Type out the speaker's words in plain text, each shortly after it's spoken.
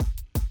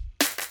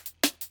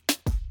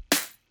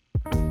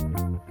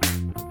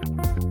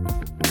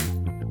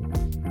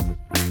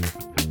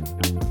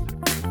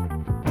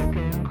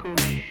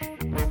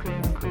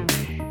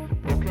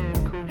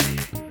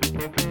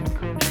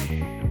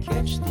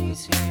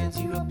hands,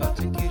 you about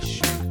to get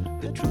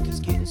shook. The truth is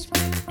getting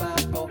spit by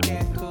Poke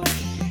and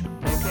Kush.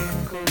 Poke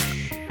and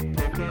Kush,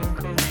 Poke and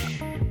Kush,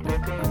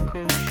 Poke and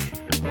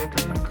Kush,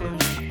 Poke and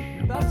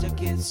Kush. About to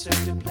get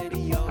served to play to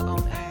your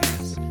own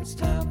ass. It's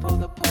time for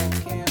the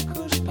Poke and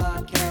Kush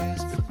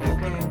podcast.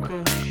 Poke and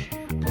Kush,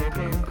 Poke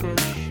and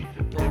Kush,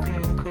 Poke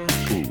and Kush,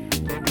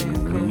 Poke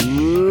and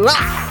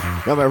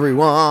Kush. Welcome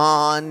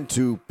everyone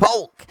to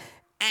Polk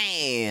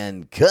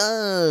and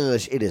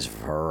Kush. It is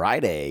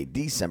Friday,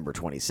 December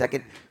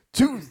 22nd,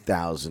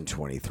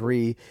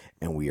 2023,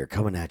 and we are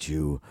coming at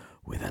you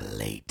with a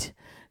late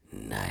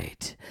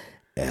night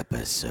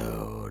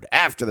episode.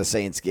 After the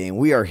Saints game,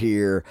 we are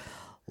here,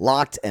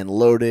 locked and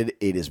loaded.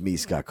 It is me,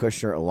 Scott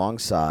Kushner,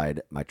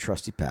 alongside my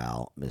trusty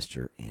pal,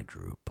 Mr.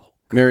 Andrew Polk.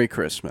 Merry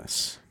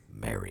Christmas.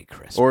 Merry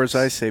Christmas. Or as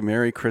I say,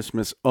 Merry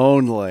Christmas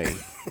only.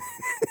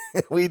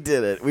 We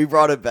did it. We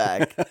brought it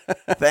back.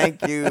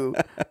 Thank you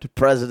to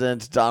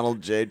President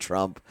Donald J.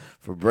 Trump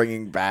for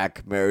bringing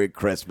back Merry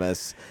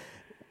Christmas.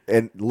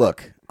 And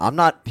look, I'm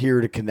not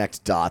here to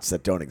connect dots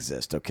that don't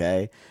exist,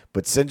 okay?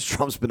 But since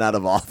Trump's been out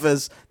of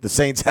office, the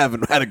Saints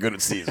haven't had a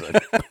good season.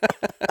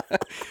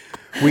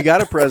 We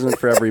got a present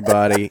for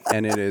everybody,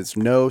 and it is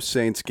no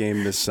Saints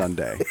game this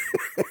Sunday.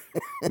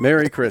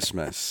 Merry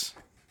Christmas.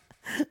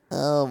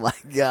 Oh, my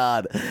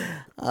God.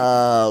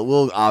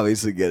 We'll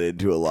obviously get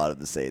into a lot of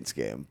the Saints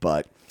game,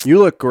 but You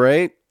look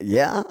great.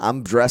 yeah,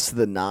 I'm dressed to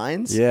the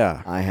nines.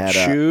 Yeah. I had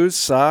shoes,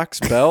 socks,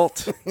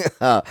 belt.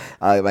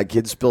 my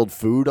kids spilled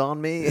food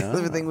on me.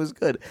 Everything was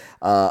good.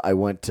 I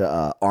went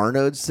to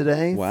Arnold's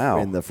today. Wow.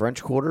 In the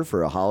French Quarter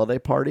for a holiday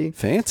party.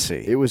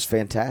 Fancy. It was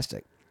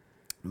fantastic.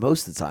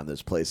 Most of the time,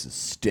 those places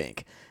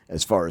stink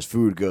as far as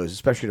food goes,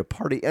 especially to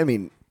party. I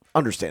mean,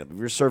 understandable. If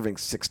you're serving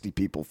 60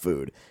 people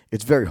food,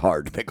 it's very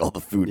hard to make all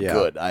the food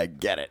good. I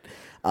get it.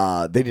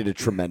 They did a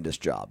tremendous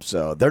job.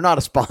 So they're not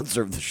a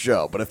sponsor of the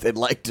show, but if they'd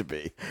like to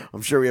be,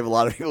 I'm sure we have a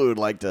lot of people who would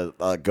like to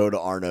go to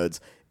Arnold's.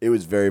 It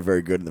was very,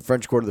 very good in the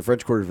French Quarter. The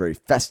French Quarter is very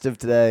festive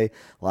today.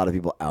 A lot of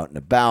people out and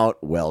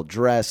about,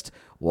 well-dressed,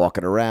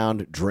 walking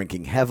around,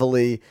 drinking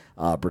heavily,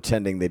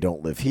 pretending they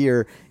don't live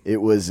here.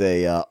 It was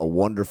a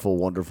wonderful,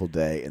 wonderful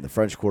day in the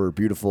French Quarter.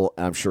 Beautiful.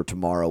 And I'm sure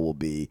tomorrow will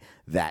be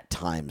that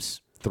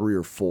times 3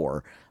 or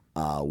 4,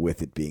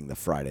 with it being the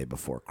Friday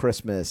before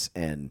Christmas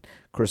and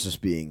Christmas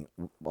being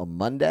a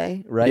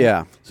Monday, right?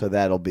 Yeah. So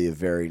that'll be a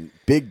very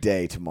big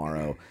day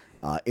tomorrow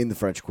in the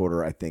French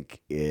Quarter. I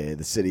think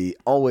the city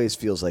always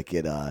feels like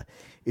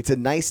it's a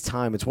nice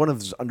time. It's one of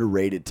those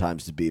underrated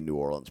times to be in New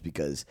Orleans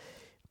because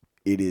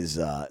it is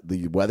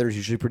the weather is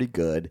usually pretty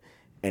good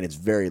and it's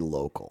very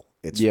local.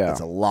 It's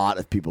a lot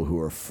of people who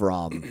are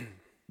from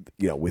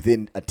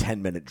within a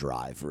 10-minute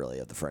drive really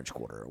of the French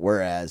Quarter,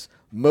 whereas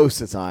most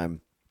of the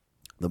time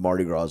the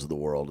Mardi Gras of the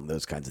world and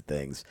those kinds of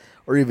things,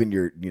 or even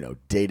your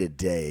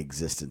day-to-day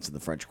existence in the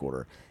French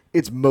Quarter,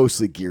 it's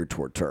mostly geared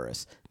toward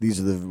tourists. These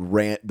are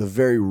the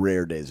very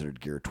rare days that are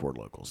geared toward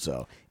locals.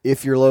 So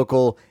if you're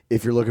local,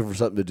 if you're looking for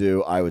something to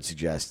do, I would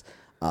suggest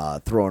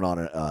throwing on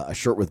a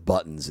shirt with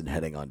buttons and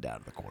heading on down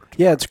to the quarter.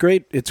 Yeah, it's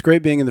great. It's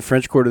great being in the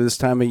French Quarter this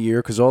time of year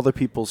because all the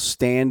people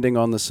standing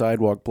on the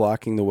sidewalk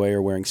blocking the way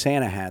are wearing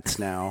Santa hats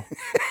now.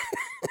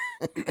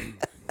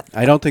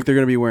 I don't think they're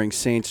going to be wearing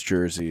Saints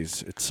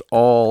jerseys. It's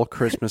all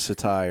Christmas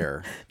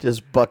attire.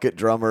 Just bucket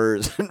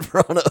drummers in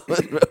front of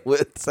it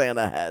with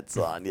Santa hats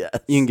on, yes.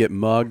 You can get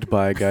mugged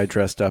by a guy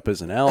dressed up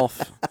as an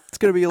elf. It's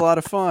going to be a lot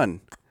of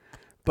fun.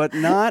 But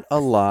not a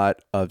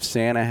lot of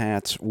Santa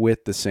hats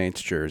with the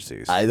Saints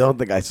jerseys. I don't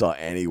think I saw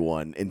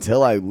anyone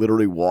until I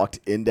literally walked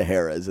into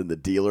Harrah's, and the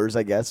dealers,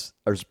 I guess,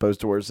 are supposed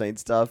to wear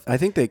Saints stuff. I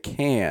think they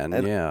can,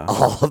 And yeah.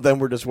 all of them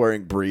were just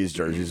wearing Breeze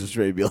jerseys, which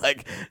made me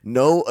like,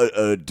 no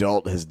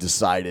adult has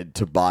decided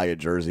to buy a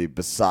jersey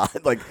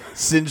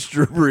since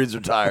Drew Brees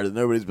retired, and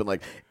nobody's been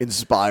like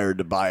inspired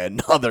to buy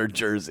another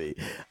jersey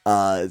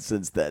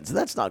since then. So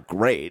that's not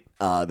great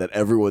that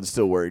everyone's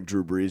still wearing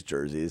Drew Brees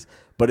jerseys.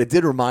 But it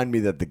did remind me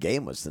that the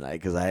game was tonight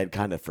because I had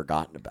kind of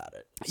forgotten about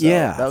it. So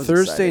yeah, that was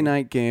Thursday exciting.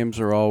 night games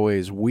are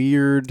always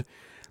weird.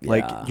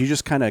 Like, you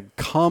just kind of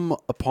come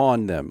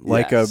upon them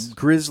like a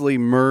grisly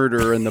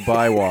murder in the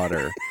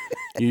bywater.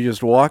 You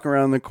just walk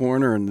around the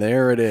corner, and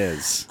there it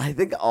is. I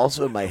think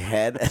also in my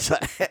head,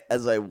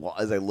 as I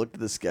looked at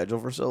the schedule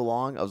for so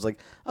long, I was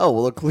like, oh,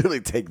 well, they'll clearly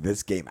take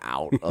this game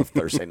out of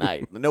Thursday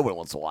night. Nobody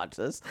wants to watch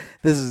this.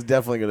 This is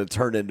definitely going to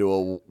turn into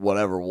a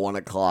 1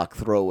 o'clock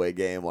throwaway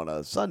game on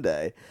a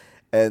Sunday.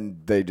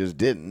 And they just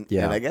didn't.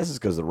 Yeah. And I guess it's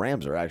because the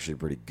Rams are actually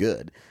pretty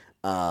good.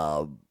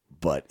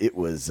 But it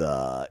was,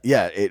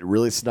 it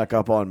really snuck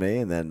up on me.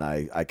 And then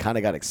I kind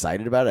of got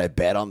excited about it. I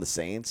bet on the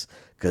Saints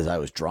because I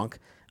was drunk.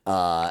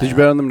 Did you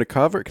bet on them to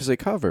cover? Because they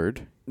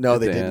covered. No,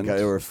 they the didn't. end.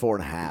 They were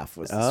 4.5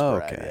 was the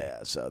spread. Okay.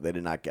 Yeah, so they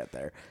did not get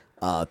there.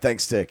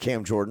 Thanks to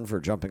Cam Jordan for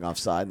jumping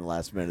offside in the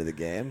last minute of the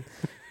game.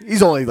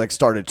 He's only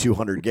started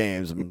 200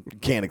 games and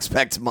can't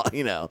expect him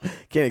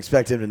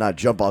to not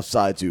jump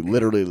offside to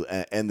literally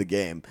end the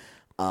game.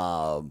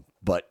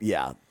 But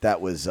yeah, that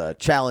was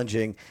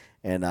challenging,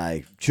 and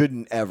I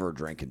shouldn't ever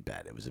drink in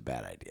bed. It was a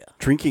bad idea.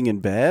 Drinking in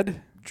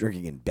bed?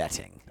 drinking and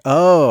betting.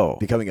 Oh.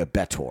 Becoming a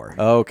bettor.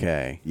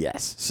 Okay.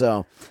 Yes.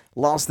 So,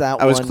 lost that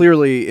one. I was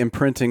clearly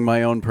imprinting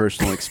my own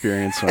personal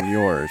experience on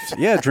yours.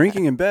 Yeah,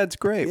 drinking in bed's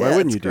great. Why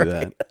wouldn't you do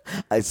that?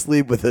 I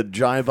sleep with a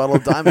giant bottle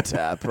of Diamond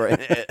Tap,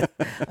 right?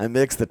 I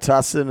mix the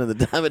Tussin and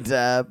the Diamond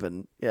Tap,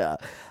 and yeah.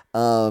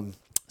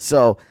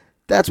 So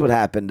that's what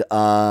happened.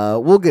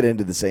 We'll get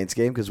into the Saints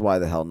game because why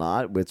the hell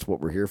not? It's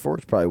what we're here for.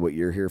 It's probably what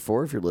you're here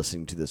for if you're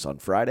listening to this on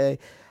Friday.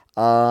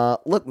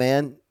 Look,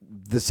 man,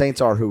 the Saints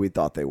are who we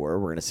thought they were.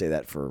 We're going to say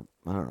that for,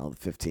 I don't know,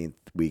 the 15th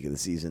week of the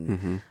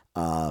season.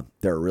 Mm-hmm.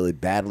 They're a really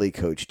badly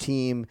coached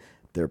team.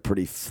 They're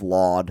pretty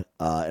flawed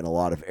in a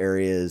lot of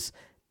areas,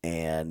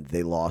 and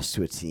they lost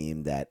to a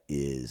team that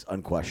is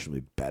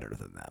unquestionably better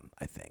than them,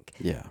 I think.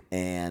 Yeah.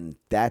 And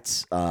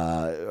that's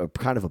a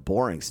kind of a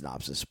boring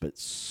synopsis, but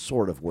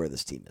sort of where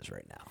this team is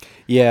right now.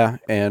 Yeah,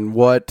 and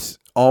what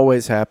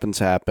always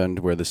happened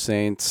where the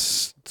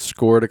Saints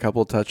scored a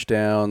couple of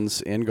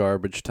touchdowns in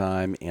garbage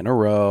time in a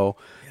row,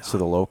 so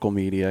the local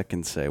media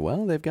can say,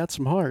 well, they've got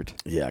some heart.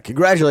 Yeah,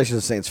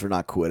 congratulations to Saints for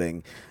not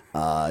quitting.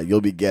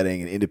 You'll be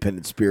getting an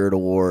Independent Spirit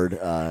Award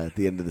at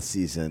the end of the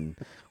season.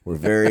 We're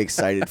very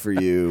excited for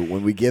you.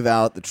 When we give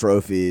out the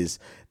trophies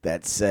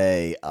that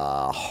say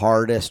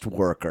hardest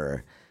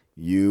worker,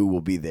 you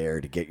will be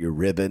there to get your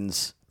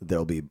ribbons.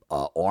 They'll be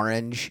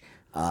orange,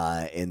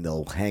 and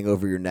they'll hang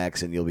over your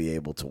necks, and you'll be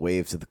able to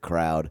wave to the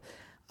crowd.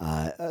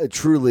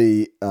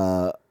 Truly,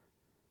 of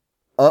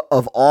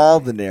all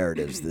the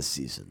narratives this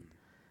season,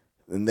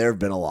 and there have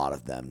been a lot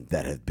of them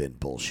that have been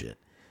bullshit,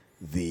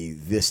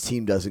 this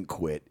team doesn't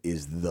quit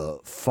is the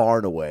far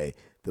and away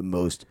the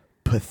most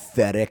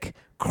pathetic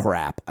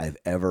crap I've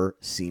ever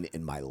seen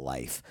in my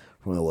life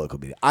from the local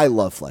media. I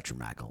love Fletcher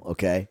Mackel,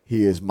 okay?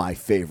 He is my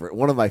favorite,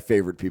 one of my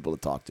favorite people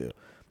to talk to.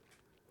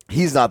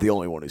 He's not the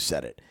only one who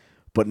said it,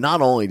 but not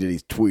only did he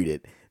tweet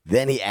it,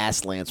 then he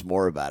asked Lance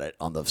Moore about it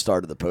on the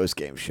start of the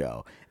postgame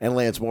show, and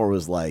Lance Moore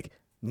was like,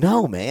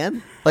 no,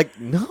 man. Like,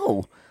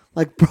 no.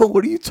 Like, bro,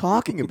 what are you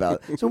talking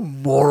about?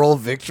 Some moral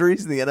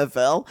victories in the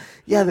NFL?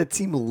 Yeah, the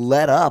team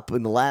let up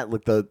in the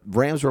like the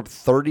Rams were up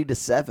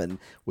 30-7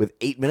 with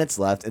 8 minutes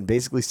left and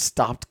basically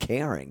stopped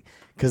caring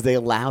because they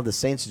allowed the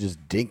Saints to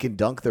just dink and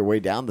dunk their way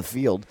down the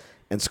field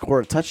and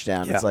score a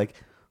touchdown. Yeah. It's like,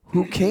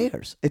 who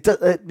cares? It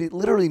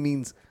literally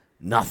means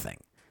nothing.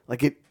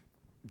 Like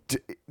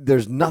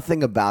there's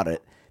nothing about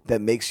it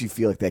that makes you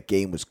feel like that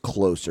game was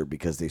closer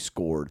because they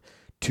scored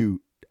two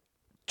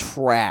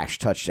trash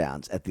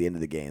touchdowns at the end of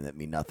the game that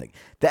mean nothing.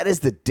 That is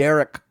the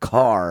Derek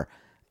Carr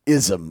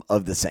ism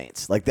of the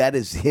Saints. Like, that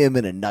is him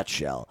in a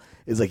nutshell.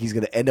 It's like he's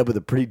going to end up with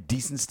a pretty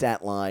decent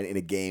stat line in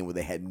a game where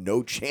they had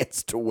no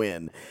chance to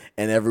win,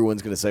 and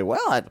everyone's going to say,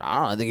 well, I don't know,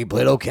 I think he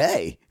played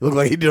okay. He looked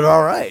like he did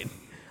all right.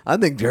 I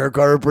think Derek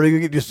Carr pretty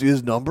good. Just see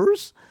his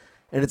numbers.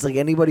 And it's like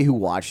anybody who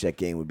watched that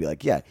game would be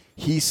like, yeah,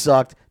 he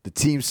sucked. The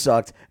team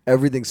sucked.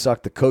 Everything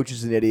sucked. The coach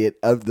is an idiot.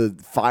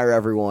 Fire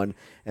everyone.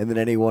 And then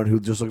anyone who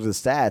just looked at the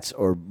stats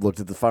or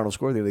looked at the final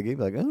score at the end of the game,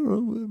 like, I don't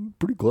know,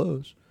 pretty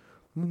close.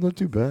 Not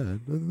too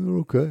bad. They're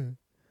okay.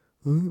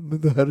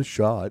 They had a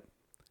shot.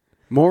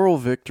 Moral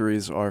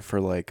victories are for,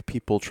 like,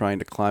 people trying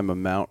to climb a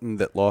mountain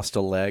that lost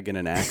a leg in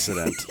an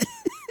accident.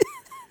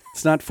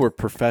 It's not for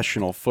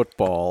professional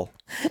football.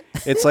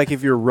 It's like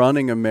if you're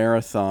running a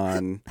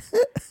marathon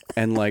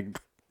and, like,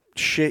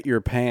 shit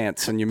your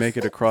pants and you make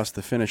it across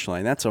the finish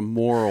line. That's a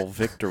moral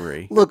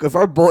victory. Look, if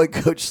our boy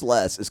Coach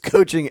Sless is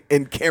coaching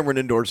in Cameron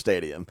Indoor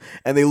Stadium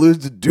and they lose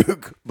to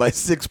Duke by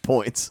 6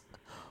 points,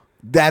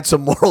 that's a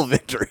moral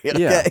victory. Okay?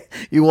 Yeah.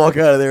 You walk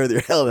out of there with your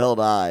head held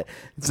high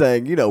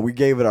saying, you know, we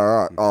gave it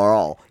our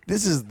all.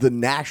 This is the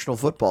National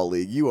Football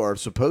League. You are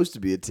supposed to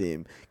be a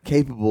team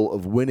capable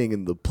of winning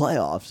in the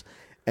playoffs,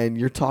 and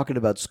you're talking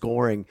about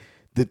scoring.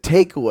 The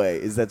takeaway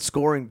is that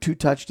scoring 2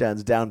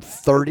 touchdowns down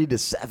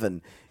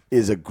 30-7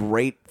 is a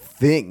great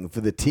thing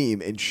for the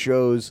team and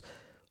shows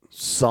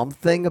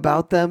something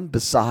about them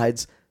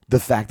besides the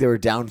fact they were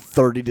down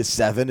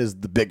 30-7 is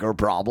the bigger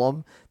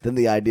problem than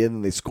the idea that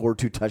they scored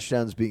 2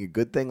 touchdowns being a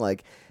good thing.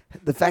 Like,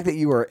 the fact that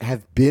you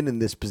have been in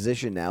this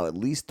position now at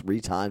least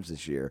 3 times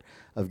this year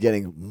of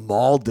getting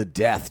mauled to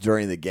death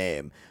during the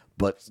game,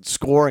 but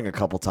scoring a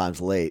couple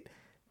times late,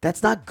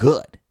 that's not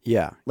good.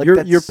 Yeah, like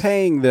you're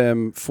paying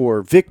them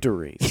for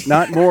victories,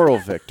 not moral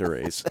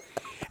victories.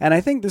 And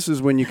I think this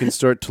is when you can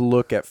start to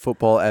look at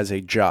football as a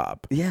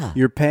job. Yeah.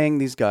 You're paying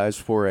these guys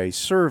for a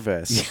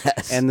service,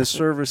 yes. And the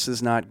service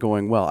is not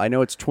going well. I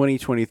know it's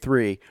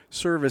 2023.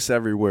 Service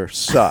everywhere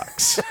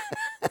sucks.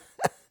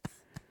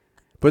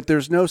 But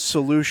there's no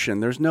solution.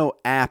 There's no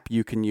app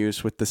you can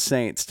use with the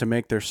Saints to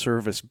make their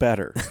service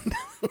better.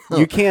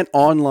 You can't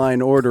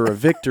online order a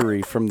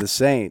victory from the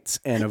Saints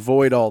and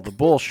avoid all the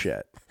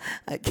bullshit.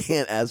 I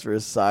can't ask for a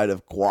side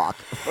of guac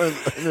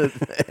in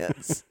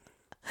advance.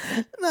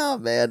 No,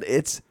 man,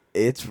 it's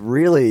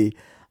really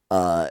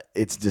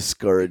it's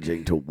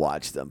discouraging to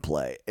watch them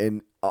play.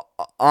 And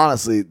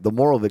honestly, the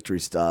moral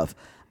victory stuff,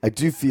 I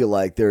do feel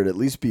like there'd at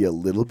least be a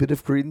little bit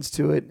of credence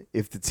to it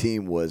if the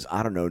team was,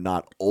 I don't know,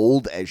 not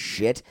old as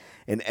shit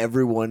and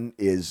everyone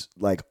is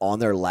like on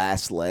their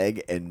last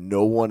leg and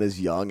no one is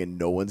young and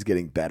no one's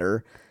getting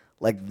better.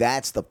 Like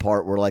that's the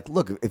part where like,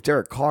 look, if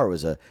Derek Carr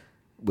was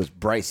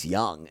Bryce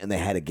Young and they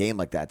had a game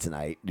like that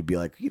tonight, you'd be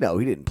like, he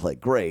didn't play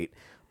great,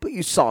 but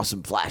you saw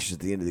some flashes at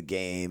the end of the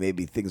game.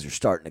 Maybe things are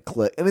starting to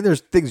click. I mean, there's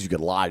things you could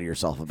lie to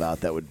yourself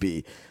about that would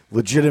be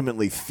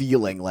legitimately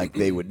feeling like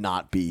they would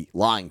not be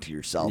lying to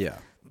yourself. Yeah.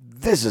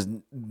 This is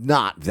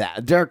not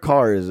that. Derek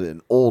Carr is an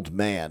old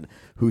man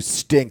who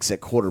stinks at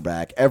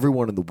quarterback.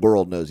 Everyone in the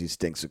world knows he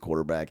stinks at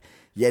quarterback,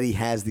 yet he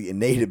has the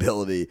innate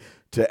ability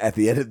to, at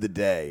the end of the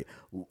day,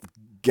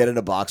 get in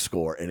a box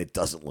score, and it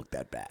doesn't look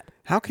that bad.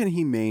 How can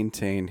he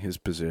maintain his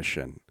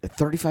position? At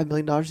 $35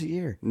 million a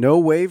year. No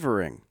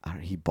wavering.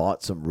 He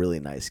bought some really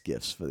nice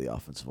gifts for the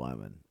offensive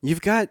lineman.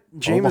 You've got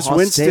Jameis Omaha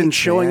Winston State,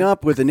 showing man.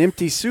 up with an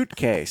empty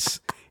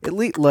suitcase. At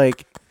least,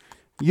 like,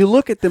 you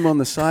look at them on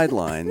the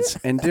sidelines,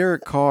 and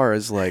Derek Carr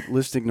is, like,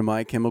 listening to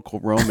My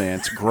Chemical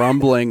Romance,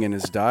 grumbling in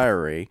his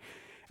diary.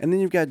 And then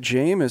you've got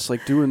Jameis,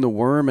 like, doing the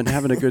worm and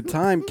having a good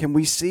time. Can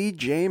we see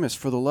Jameis,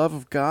 for the love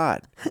of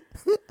God?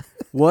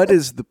 What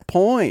is the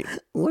point?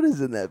 What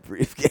is in that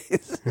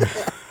briefcase?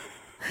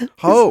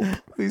 Hope.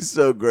 He's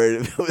so great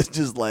if it was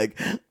just like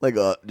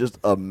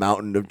a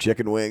mountain of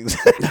chicken wings.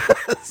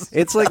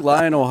 It's like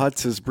Lionel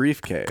Hutz's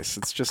briefcase.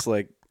 It's just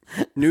like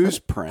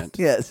newsprint.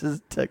 Yeah, it's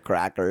just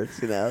crackers,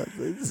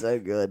 It's so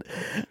good.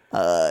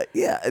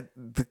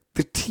 The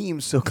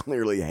team so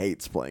clearly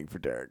hates playing for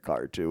Derek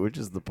Carr, too, which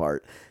is the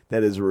part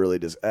that is really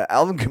just...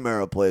 Alvin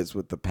Kamara plays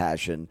with the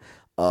passion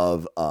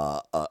of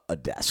a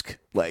desk.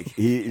 Like,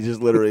 he just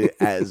literally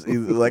he's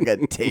like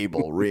a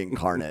table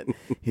reincarnate.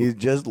 He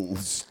just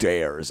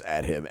stares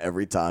at him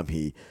every time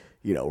he,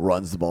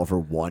 runs the ball for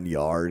 1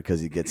 yard because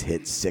he gets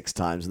hit 6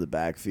 times in the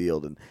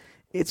backfield. And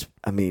it's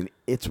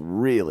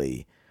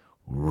really...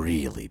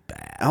 really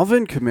bad.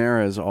 Alvin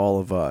Kamara is all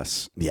of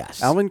us.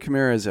 Yes. Alvin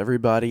Kamara is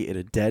everybody at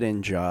a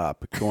dead-end job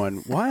going,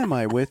 why am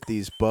I with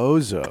these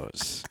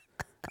bozos?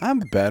 I'm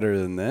better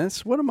than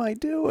this. What am I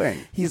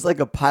doing? He's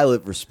like a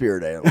pilot for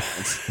Spirit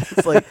Airlines.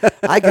 It's like,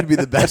 I could be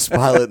the best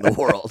pilot in the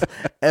world.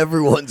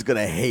 Everyone's going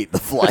to hate the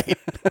flight.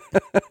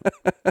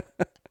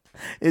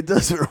 It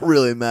doesn't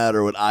really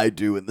matter what I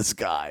do in the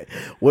sky.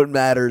 What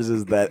matters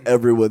is that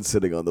everyone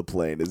sitting on the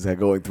plane is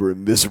going through a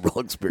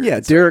miserable experience. Yeah,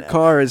 Derek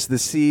Carr is the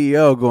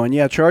CEO going,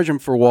 yeah, charge him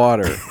for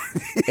water.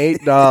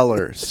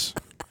 $8.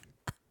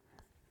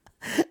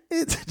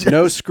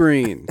 No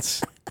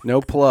screens.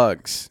 No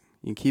plugs.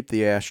 You can keep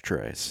the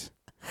ashtrays.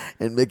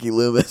 And Mickey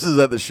Loomis is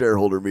at the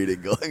shareholder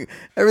meeting going,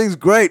 everything's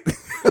great.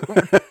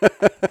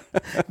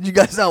 You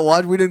guys not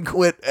watch? We didn't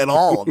quit at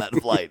all on that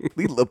flight.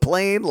 The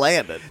plane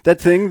landed.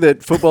 That thing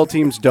that football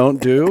teams don't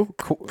do,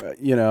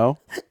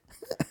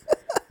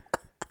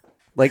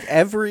 Like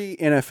every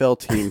NFL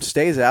team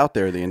stays out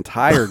there the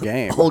entire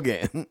game. Whole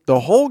game.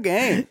 The whole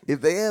game.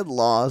 If they had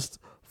lost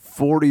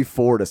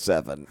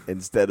 44-7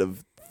 instead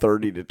of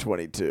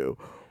 30-22,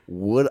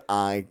 would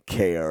I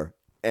care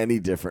any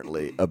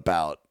differently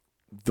about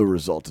the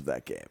result of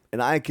that game?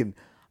 And I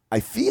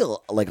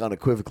feel like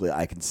unequivocally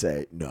I can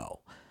say no.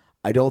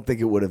 I don't think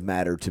it would have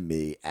mattered to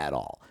me at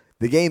all.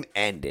 The game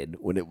ended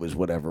when it was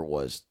whatever it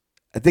was.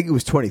 I think it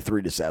was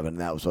 23-7, and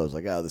that was when I was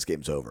like, oh, this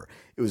game's over.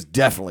 It was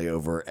definitely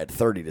over at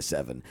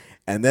 30-7.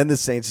 And then the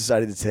Saints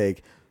decided to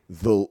take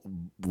the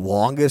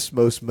longest,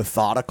 most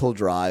methodical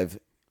drive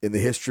in the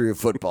history of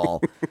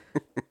football.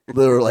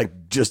 They were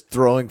like just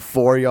throwing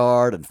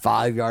 4-yard and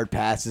 5-yard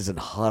passes and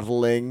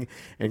huddling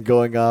and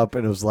going up.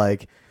 And it was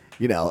like,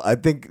 I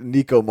think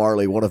Nico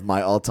Marley, one of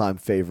my all-time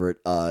favorite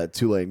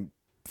Tulane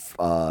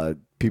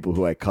people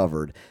who I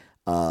covered,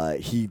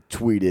 he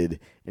tweeted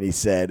and he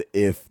said,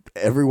 if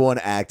everyone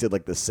acted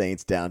like the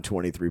Saints down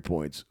 23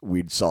 points,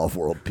 we'd solve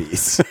world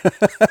peace.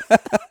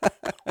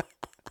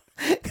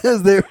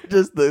 Because they were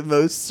just the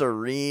most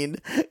serene,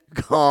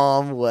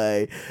 calm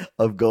way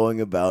of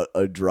going about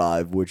a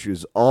drive, which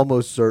is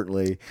almost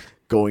certainly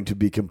going to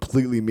be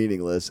completely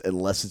meaningless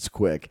unless it's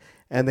quick.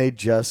 And they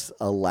just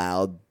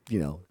allowed,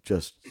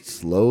 just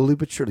slowly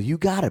but surely. You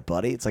got it,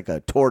 buddy. It's like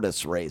a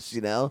tortoise race,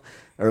 Or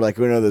like,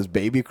 those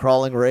baby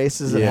crawling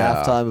races at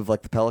halftime of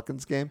like the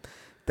Pelicans game.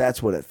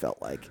 That's what it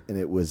felt like. And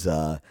it was,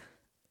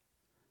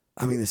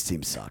 this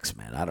team sucks,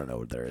 man. I don't know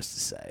what there is to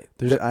say.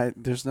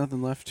 There's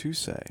nothing left to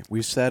say.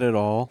 We've said it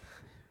all.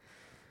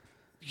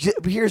 Yeah,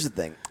 but here's the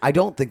thing. I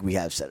don't think we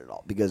have said it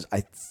all because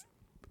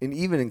and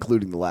even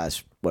including the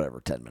last,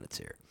 10 minutes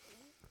here,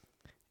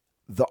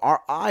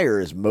 our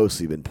ire has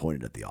mostly been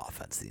pointed at the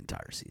offense the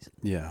entire season.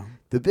 Yeah.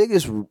 The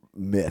biggest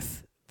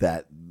myth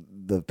that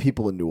the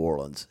people in New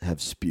Orleans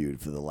have spewed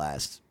for the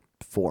last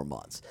 4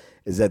 months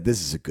is that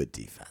this is a good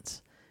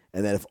defense.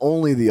 And that if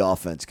only the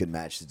offense could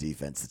match the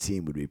defense, the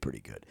team would be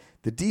pretty good.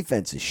 The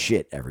defense is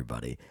shit,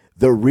 everybody.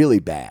 They're really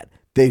bad.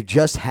 They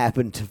just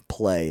happen to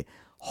play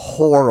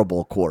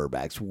horrible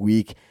quarterbacks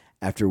week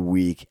after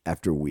week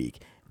after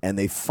week. And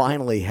they've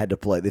had to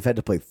play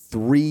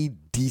 3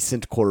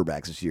 decent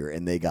quarterbacks this year,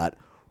 and they got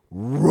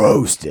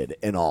roasted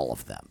in all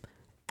of them.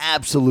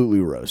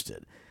 Absolutely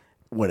roasted.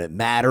 When it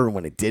mattered,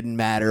 when it didn't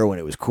matter, when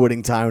it was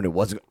quitting time, when it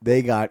wasn't,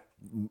 they got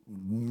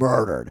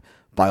murdered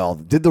by all of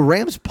them. Did the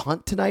Rams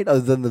punt tonight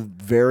other than the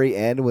very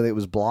end when it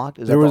was blocked?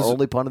 Is that the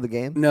only punt of the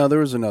game? No, there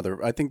was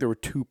another. I think there were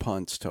 2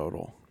 punts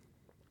total.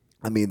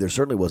 I mean, there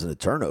certainly wasn't a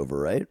turnover,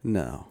 right?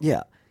 No.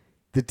 Yeah.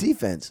 The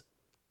defense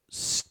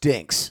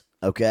stinks,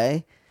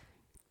 okay?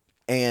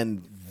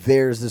 And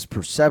there's this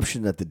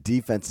perception that the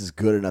defense is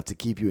good enough to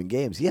keep you in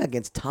games. Yeah,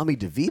 against Tommy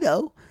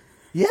DeVito.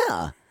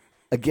 Yeah.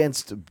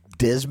 Against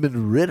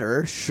Desmond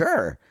Ridder,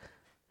 sure.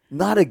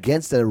 Not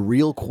against a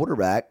real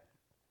quarterback.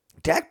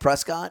 Dak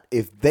Prescott,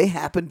 if they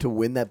happen to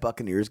win that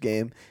Buccaneers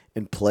game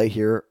and play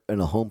here in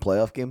a home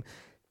playoff game,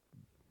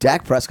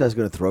 Dak Prescott is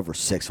going to throw for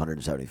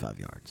 675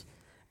 yards.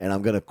 And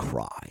I'm going to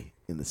cry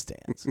in the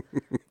stands.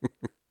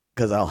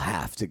 Because I'll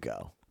have to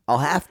go. I'll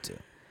have to.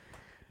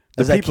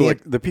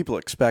 The people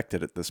expect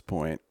it at this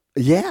point.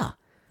 Yeah.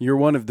 You're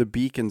one of the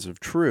beacons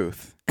of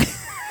truth.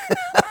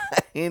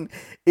 And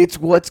it's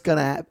what's going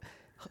to happen.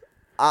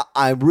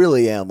 I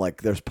really am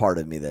like, there's part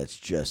of me that's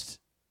just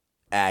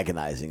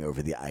agonizing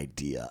over the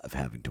idea of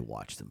having to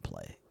watch them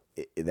play.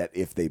 That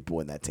if they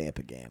win that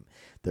Tampa game,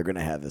 they're going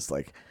to have this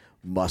like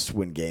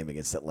must-win game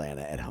against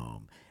Atlanta at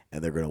home,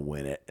 and they're going to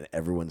win it, and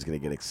everyone's going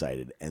to get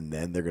excited, and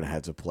then they're going to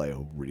have to play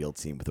a real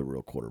team with a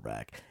real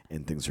quarterback,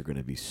 and things are going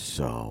to be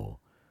so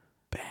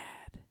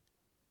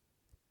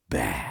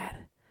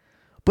bad.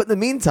 But in the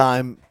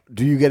meantime,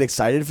 do you get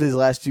excited for these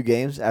last 2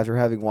 games after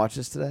having watched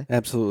this today?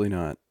 Absolutely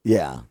not.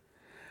 Yeah.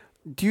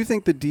 Do you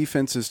think the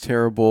defense is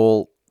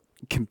terrible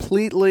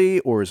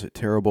completely, or is it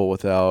terrible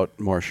without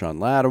Marshawn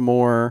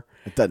Lattimore?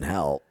 It doesn't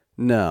help.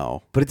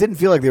 No. But it didn't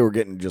feel like they were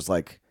getting just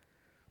like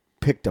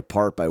picked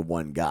apart by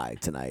one guy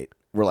tonight,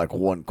 where like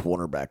one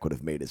cornerback would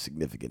have made a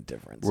significant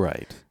difference.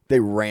 Right. They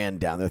ran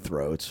down their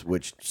throats,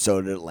 which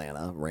so did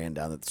Atlanta,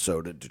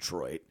 so did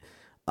Detroit,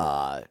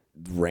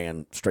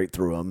 ran straight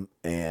through them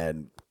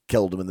and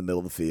killed them in the middle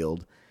of the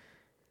field.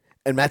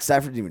 And Matt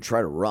Stafford didn't even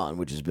try to run,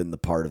 which has been the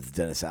part of the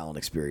Dennis Allen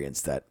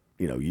experience that,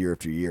 you know, year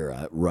after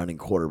year, running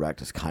quarterback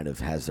just kind of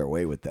has their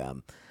way with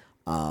them.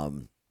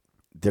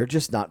 They're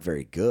just not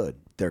very good.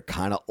 They're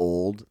kind of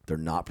old. They're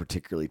not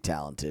particularly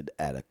talented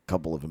at a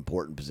couple of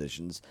important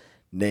positions,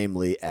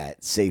 namely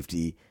at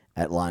safety,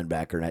 at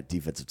linebacker, and at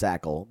defensive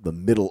tackle. The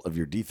middle of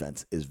your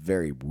defense is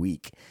very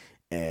weak,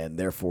 and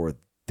therefore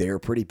they're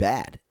pretty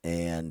bad.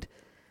 And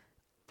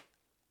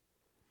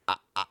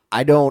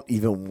I don't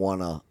even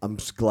want to. I'm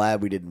just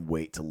glad we didn't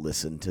wait to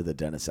listen to the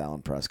Dennis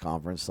Allen press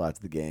conference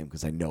after the game,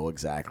 because I know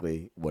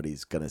exactly what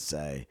he's going to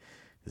say.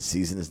 The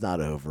season is not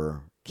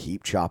over.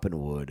 Keep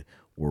chopping wood.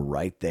 We're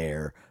right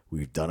there.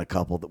 We've done a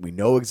couple that we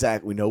know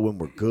exactly. We know when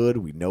we're good.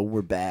 We know when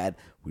we're bad.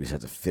 We just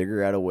have to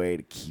figure out a way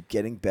to keep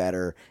getting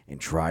better and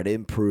try to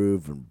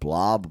improve and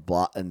blah, blah,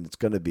 blah. And it's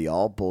going to be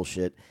all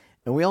bullshit.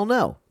 And we all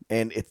know.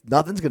 And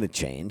nothing's going to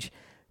change.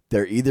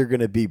 They're either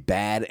going to be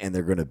bad and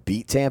they're going to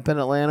beat Tampa and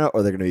Atlanta,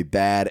 or they're going to be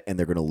bad and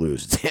they're going to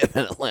lose Tampa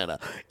and Atlanta.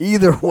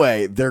 Either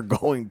way, they're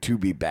going to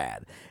be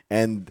bad.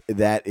 And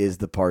that is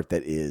the part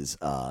that is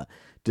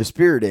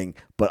dispiriting.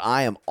 But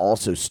I am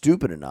also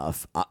stupid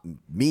enough,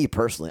 me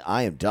personally,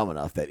 I am dumb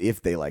enough that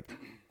if they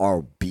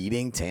are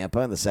beating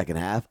Tampa in the second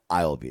half,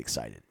 I will be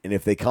excited. And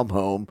if they come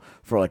home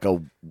for like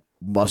a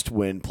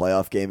must-win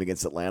playoff game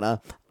against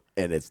Atlanta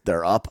and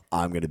they're up,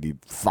 I'm going to be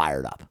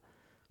fired up.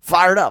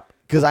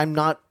 Because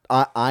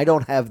I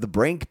don't have the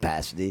brain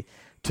capacity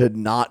to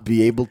not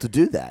be able to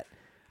do that.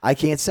 I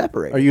can't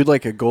separate. Are you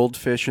like a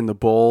goldfish in the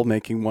bowl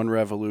making one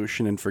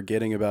revolution and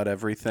forgetting about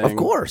everything? Of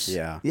course.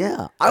 Yeah.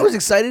 I was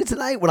excited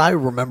tonight when I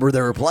remember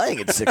they were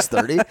playing at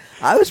 6:30.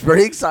 I was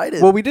pretty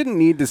excited. Well, we didn't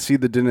need to see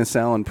the Dennis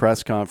Allen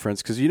press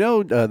conference because, you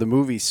know, the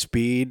movie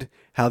Speed,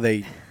 how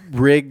they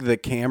rig the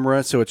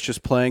camera so it's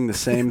just playing the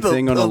same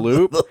thing on a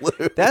loop.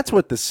 That's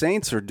what the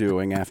Saints are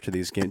doing after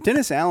these games.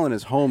 Dennis Allen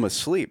is home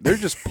asleep. They're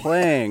just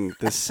playing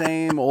the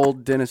same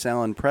old Dennis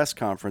Allen press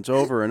conference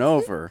over and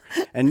over,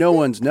 and no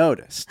one's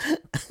noticed.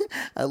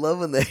 I love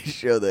when they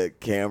show the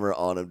camera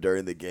on him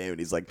during the game and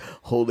he's like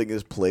holding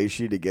his play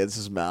sheet against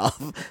his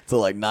mouth to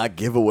like not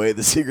give away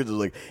the secrets. It's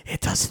like, it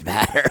doesn't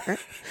matter.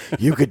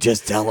 You could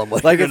just tell him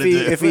what like you're going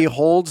to do. If he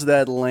holds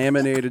that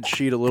laminated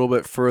sheet a little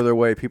bit further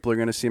away, people are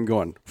going to see him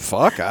going,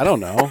 fuck, I don't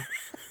know.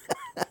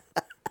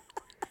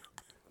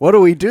 What do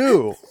we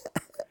do?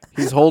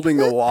 He's holding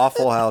the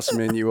Waffle House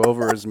menu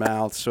over his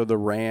mouth so the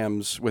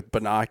Rams with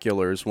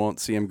binoculars won't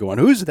see him going,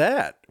 who's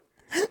that?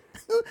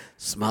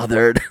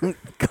 Smothered,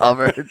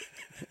 covered.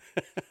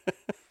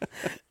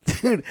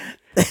 Dude,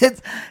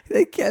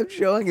 they kept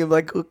showing him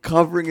like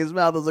covering his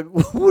mouth. I was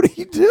like, what are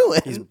you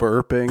doing? He's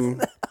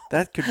burping.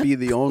 That could be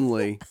the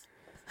only...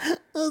 I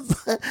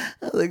was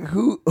like,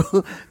 who?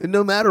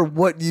 No matter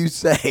what you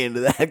say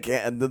into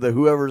that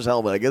whoever's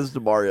helmet, I guess it's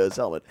DeMario's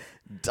helmet,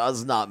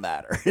 does not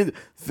matter.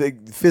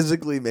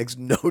 Physically makes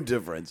no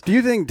difference. Do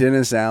you think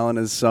Dennis Allen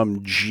is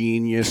some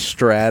genius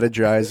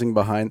strategizing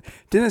behind?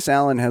 Dennis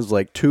Allen has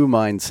like 2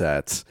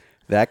 mindsets.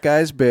 That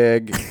guy's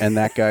big and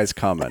that guy's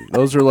coming.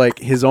 Those are like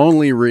his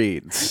only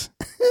reads.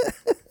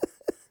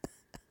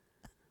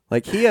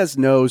 Like, he has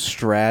no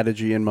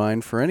strategy in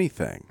mind for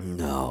anything.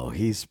 No,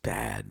 he's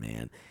bad,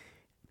 man.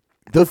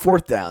 The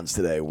fourth downs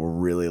today were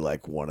really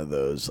like one of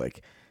those,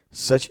 like,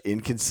 such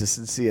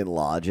inconsistency in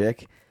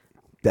logic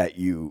that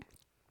you,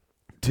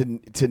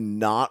 to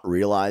not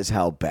realize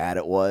how bad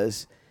it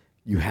was,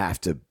 you have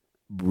to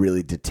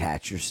really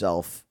detach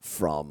yourself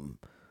from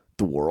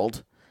the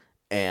world.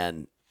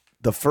 And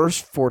the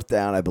first fourth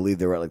down, I believe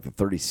they were at like the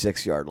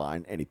 36-yard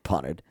line, and he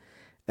punted.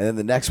 And then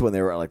the next one,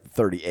 they were at like the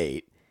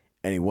 38,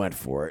 and he went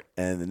for it.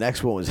 And the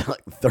next one was at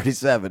like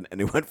 37,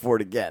 and he went for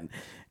it again.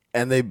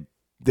 And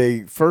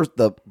they first,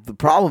 the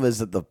problem is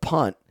that the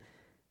punt,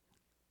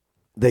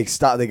 they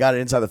got it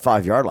inside the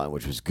 5-yard line,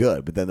 which was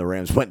good. But then the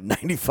Rams went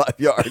 95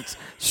 yards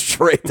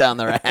straight down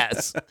their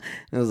ass. And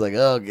I was like,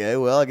 okay,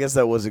 well, I guess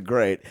that wasn't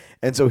great.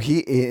 And so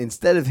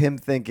instead of him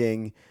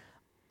thinking,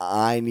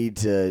 I need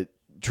to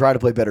try to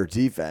play better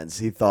defense,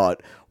 he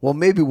thought, well,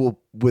 maybe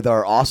with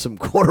our awesome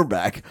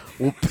quarterback,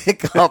 we'll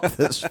pick up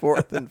this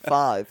 4th and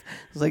 5.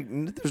 I was like,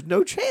 there's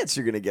no chance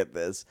you're going to get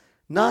this.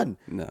 None.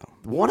 No.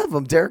 One of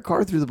them, Derek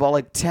Carr, threw the ball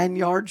like 10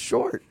 yards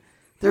short.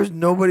 There's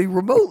nobody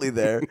remotely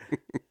there.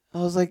 I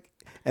was like,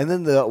 and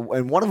then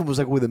one of them was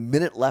like with a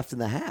minute left in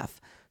the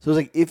half. So it was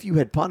like, if you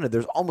had punted,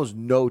 there's almost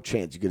no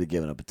chance you could have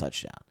given up a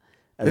touchdown.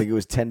 I think it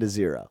was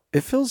 10-0.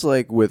 It feels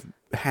like with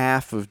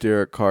half of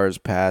Derek Carr's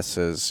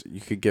passes,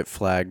 you could get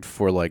flagged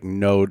for like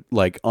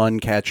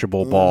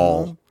uncatchable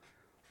ball.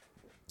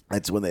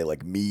 That's when they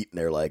like meet and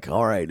they're like,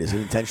 all right, is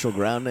it intentional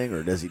grounding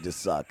or does he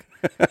just suck?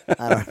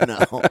 I don't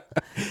know.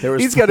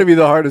 He's got to be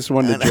the hardest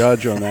one to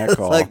judge on that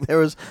call. Like there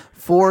was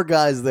 4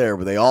 guys there,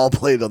 but they all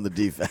played on the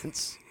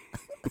defense.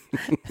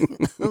 I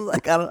was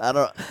like, I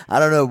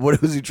don't know.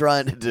 What was he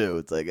trying to do?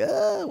 It's like,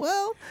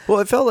 well. Well,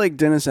 it felt like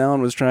Dennis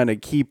Allen was trying to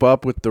keep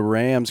up with the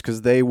Rams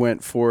because they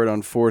went for it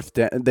on 4th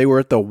down. They were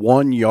at the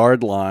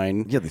 1-yard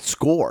line. Yeah, they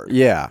scored.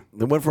 Yeah.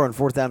 They went for it on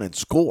 4th down and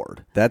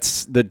scored.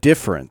 That's the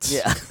difference.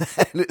 Yeah,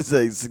 that is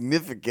a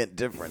significant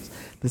difference.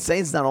 The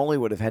Saints not only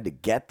would have had to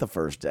get the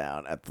first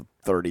down at the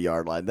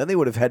 30-yard line, then they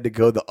would have had to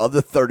go the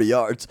other 30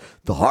 yards,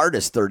 the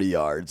hardest 30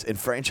 yards in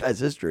franchise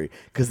history,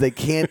 because they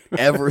can't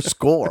ever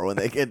score when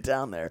they get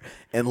down there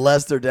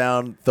unless they're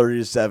down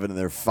 30-7 and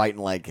they're fighting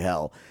like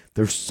hell.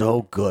 They're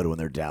so good when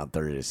they're down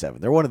 30-7.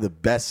 They're one of the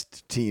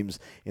best teams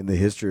in the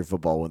history of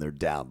football when they're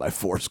down by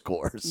 4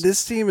 scores.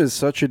 This team is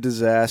such a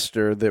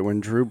disaster that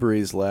when Drew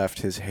Brees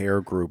left, his hair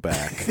grew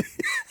back.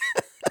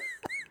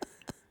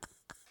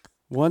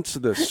 Once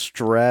the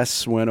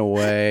stress went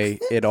away,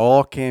 it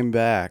all came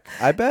back.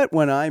 I bet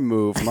when I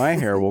move, my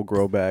hair will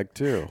grow back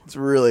too. It's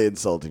really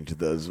insulting to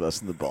those of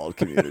us in the bald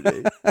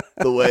community.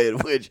 The way in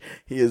which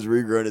he has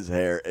regrown his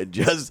hair and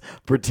just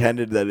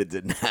pretended that it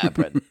didn't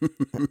happen.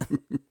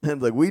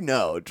 And like, we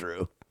know,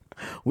 Drew.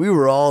 We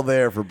were all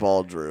there for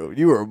bald Drew.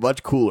 You were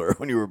much cooler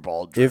when you were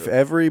bald Drew. If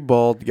every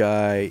bald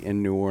guy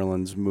in New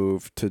Orleans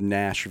moved to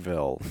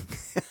Nashville,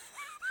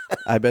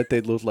 I bet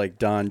they'd look like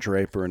Don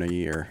Draper in a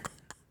year.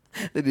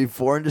 They'd be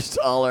 4 inches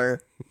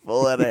taller,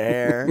 full head of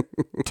hair,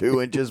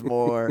 2 inches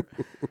more.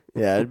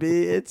 Yeah,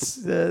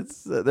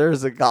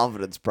 there's a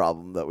confidence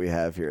problem that we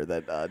have here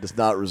that does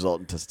not result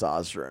in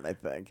testosterone, I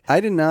think. I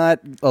did not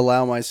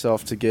allow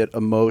myself to get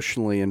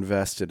emotionally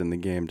invested in the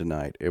game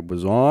tonight. It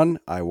was on.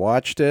 I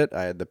watched it.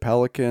 I had the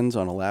Pelicans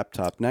on a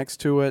laptop next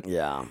to it.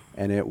 Yeah.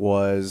 And it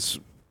was,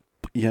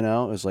 it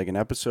was like an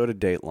episode of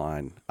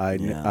Dateline.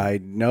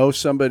 I know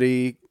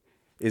somebody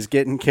is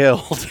getting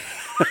killed.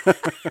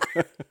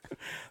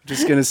 I'm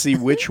just going to see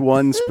which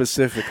one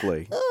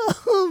specifically.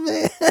 Oh,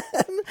 man.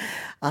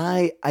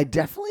 I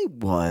definitely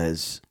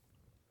was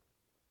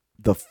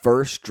the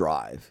first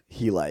drive.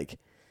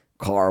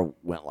 Carr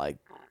went like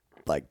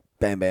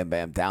bam, bam,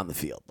 bam down the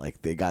field.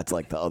 Like they got to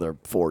like the other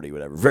 40,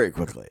 whatever, very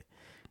quickly.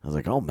 I was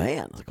like, oh,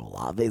 man. I was like,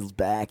 Olave's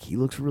back. He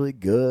looks really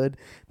good.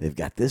 They've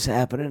got this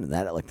happening and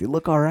that. Like, they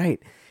look all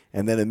right.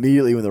 And then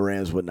immediately when the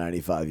Rams went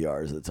 95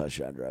 yards of the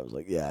touchdown drive, I was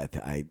like, yeah,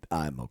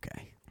 I'm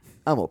okay.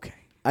 I'm okay.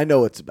 I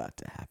know what's about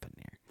to happen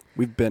here.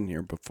 We've been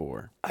here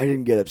before. I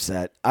didn't get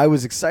upset. I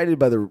was excited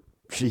by the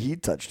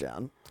Shaheed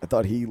touchdown. I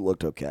thought he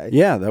looked okay.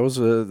 Yeah, that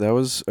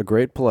was a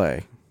great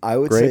play. I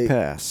would great say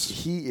pass.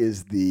 He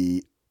is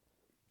the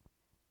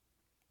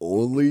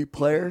only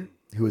player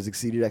who has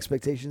exceeded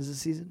expectations this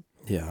season.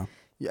 Yeah.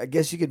 I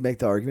guess you could make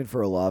the argument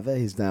for Olave.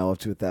 He's now up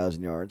to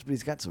 1,000 yards, but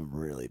he's got some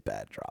really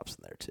bad drops in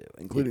there too,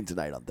 including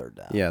tonight on 3rd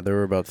down. Yeah, there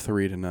were about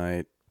 3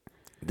 tonight.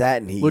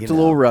 That and he looked a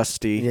little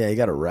rusty. Yeah, he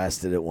got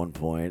arrested at one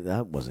point.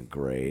 That wasn't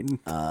great.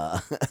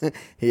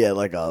 He had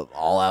like a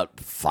all-out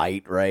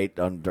fight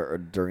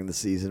during the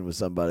season with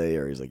somebody,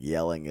 or he's like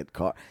yelling at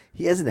Carr.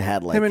 He hasn't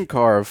had like him and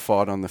Carr have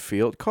fought on the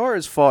field. Carr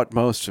has fought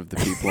most of the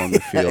people on the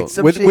field.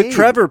 Except with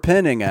Trevor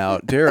Penning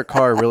out, Derek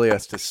Carr really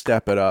has to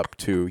step it up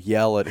to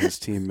yell at his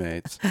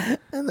teammates.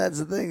 And that's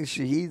the thing.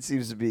 Shaheed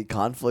seems to be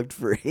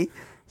conflict-free,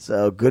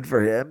 so good for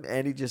him.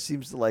 And he just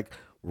seems to like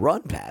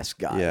run past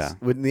guys. Yeah.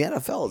 When the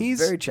NFL is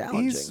very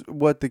challenging.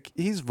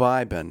 He's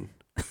vibing.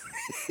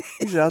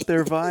 He's out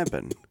there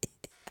vibing.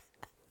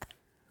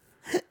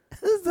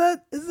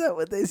 that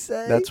what they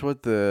say? That's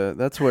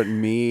what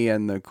me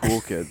and the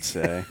cool kids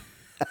say.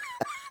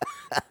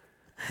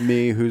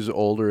 Me, who's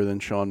older than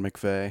Sean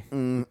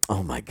McVay.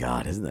 Oh my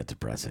God, isn't that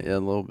depressing? Yeah, a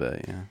little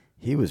bit. Yeah,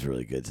 he was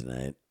really good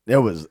tonight.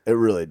 It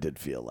really did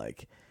feel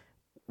like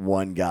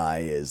one guy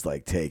is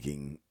like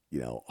taking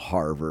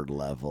Harvard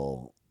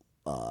level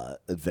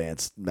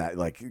advanced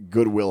like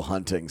Goodwill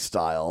Hunting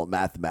style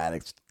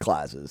mathematics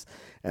classes,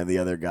 and the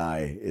other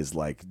guy is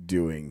like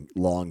doing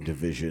long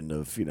division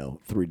of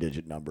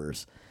 3-digit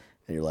numbers.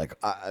 And you're like,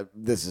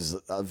 this is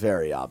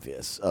very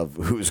obvious of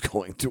who's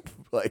going to,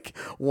 like,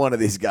 one of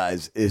these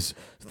guys is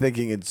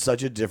thinking in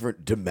such a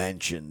different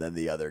dimension than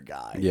the other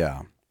guy.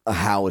 Yeah.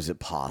 How is it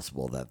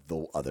possible that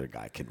the other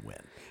guy can win?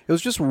 It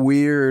was just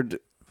weird.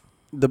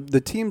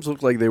 The teams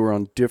looked like they were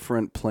on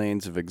different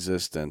planes of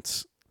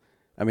existence.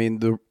 I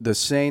mean, the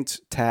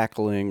Saints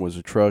tackling was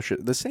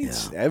atrocious. The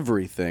Saints,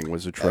 everything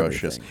was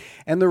atrocious.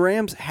 Everything. And the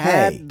Rams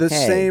had the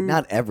same.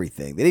 Not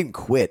everything. They didn't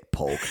quit,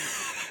 Polk.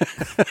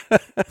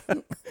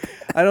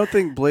 I don't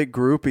think Blake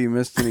Groupie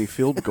missed any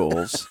field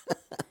goals.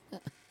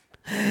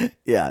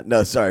 Yeah,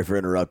 no, sorry for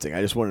interrupting.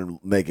 I just wanted to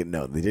make it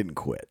known they didn't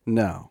quit.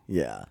 No.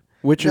 Yeah.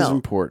 Which is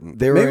important.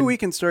 Maybe we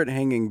can start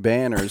hanging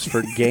banners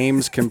for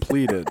games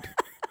completed.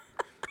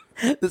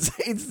 The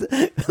Saints,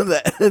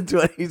 the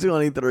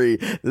 2023,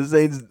 the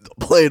Saints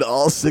played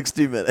all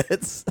 60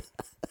 minutes.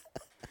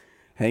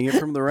 Hang it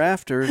from the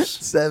rafters.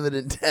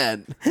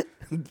 7-10.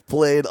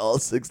 Played all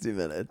 60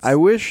 minutes. I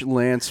wish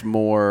Lance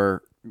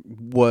Moore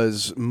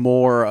was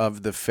more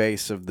of the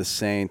face of the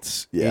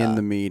Saints in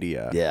the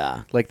media.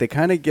 Yeah. Like they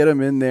kind of get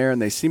him in there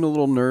and they seem a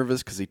little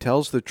nervous because he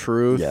tells the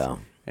truth. Yeah.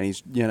 And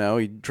he's,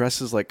 he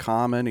dresses like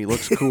Common. He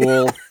looks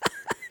cool.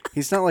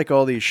 He's not like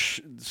all these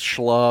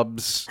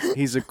schlubs.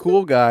 He's a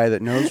cool guy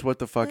that knows what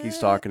the fuck he's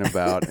talking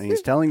about, and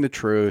he's telling the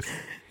truth.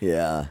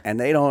 Yeah.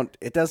 And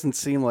it doesn't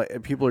seem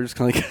like people are just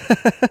kind of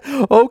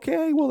like,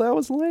 okay, well, that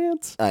was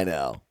Lance. I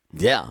know.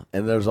 Yeah.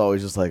 And there's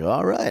always just like,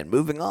 all right,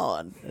 moving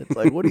on. It's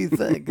like, what do you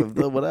think of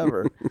the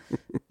whatever?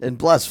 And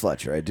bless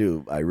Fletcher.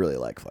 I really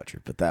like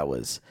Fletcher, but it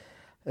was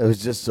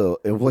just so,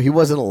 well, he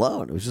wasn't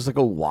alone. It was just like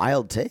a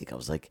wild take. I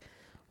was like,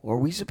 are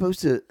we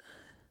supposed to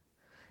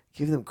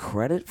give them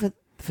credit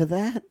for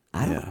that?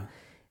 I don't know.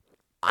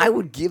 I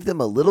would give them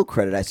a little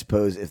credit, I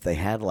suppose, if they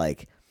had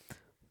like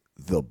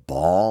the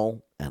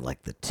ball and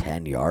like the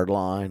 10-yard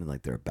line and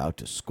like they're about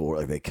to score,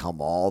 like they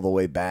come all the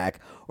way back,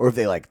 or if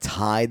they like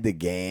tied the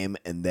game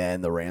and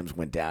then the Rams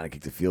went down and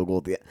kicked a field goal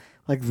at the end.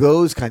 Like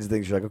those kinds of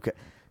things, you're like, okay,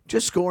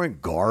 just scoring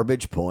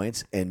garbage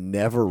points and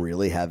never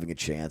really having a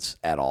chance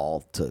at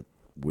all to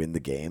win the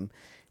game,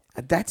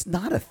 that's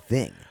not a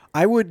thing.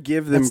 I would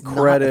give them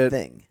credit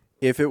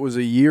if it was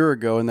a year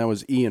ago and that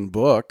was Ian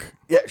Book.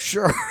 Yeah,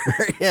 sure.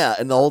 Yeah,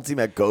 and the whole team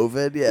had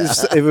COVID. Yeah.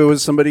 If it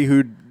was somebody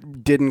who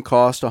didn't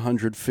cost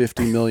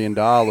 $150 million,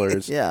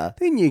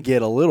 then you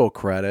get a little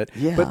credit.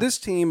 Yeah. But this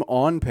team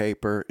on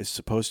paper is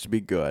supposed to be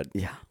good.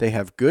 Yeah. They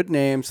have good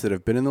names that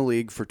have been in the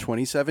league for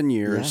 27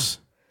 years.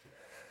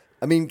 Yeah.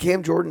 I mean,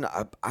 Cam Jordan,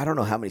 I don't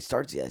know how many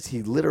starts he has.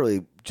 He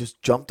literally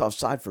just jumped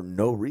offside for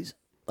no reason.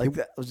 Like,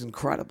 that was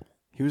incredible.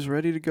 He was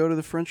ready to go to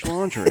the French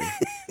Laundry.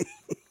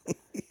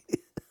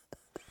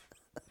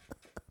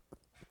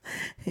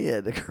 He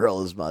had to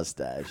curl his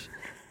mustache.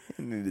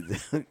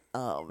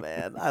 Oh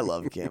man, I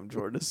love Cam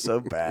Jordan. It's so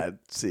bad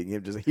seeing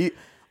him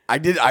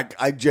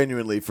I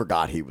genuinely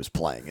forgot he was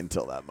playing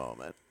until that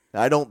moment.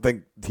 I don't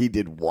think he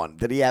did one.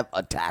 Did he have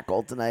a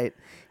tackle tonight?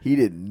 He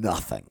did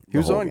nothing. He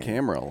was on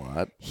camera a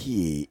lot.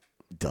 He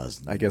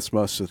does. I guess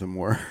most of them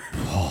were.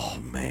 Oh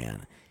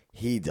man,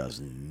 he does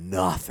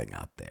nothing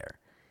out there.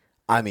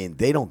 I mean,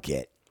 they don't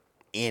get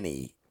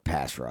any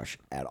pass rush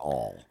at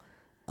all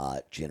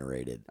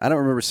generated. I don't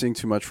remember seeing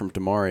too much from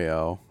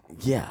DeMario.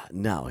 Yeah,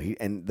 no.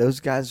 And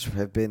those guys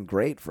have been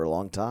great for a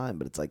long time,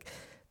 but it's like,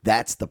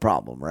 that's the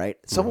problem, right?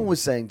 Someone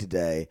was saying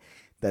today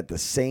that the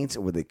Saints,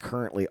 where they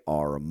currently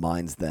are,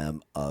 reminds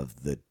them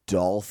of the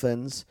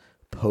Dolphins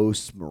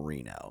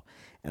post-Marino.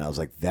 And I was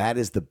like, that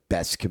is the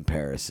best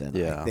comparison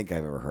I think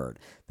I've ever heard.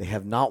 They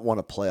have not won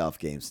a playoff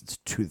game since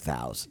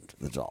 2000,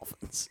 the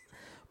Dolphins.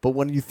 But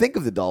when you think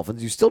of the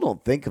Dolphins, you still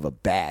don't think of a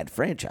bad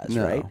franchise,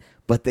 right?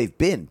 But they've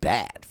been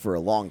bad for a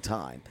long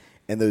time.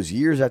 And those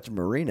years after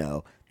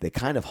Marino, they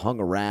kind of hung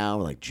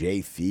around like Jay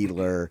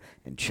Fiedler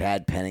and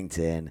Chad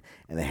Pennington,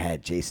 and they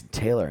had Jason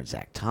Taylor and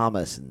Zach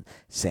Thomas and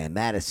Sam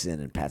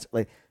Madison and Pat.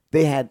 Like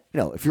they had,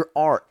 if you're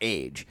our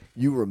age,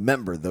 you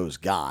remember those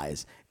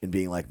guys and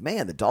being like,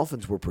 man, the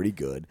Dolphins were pretty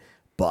good,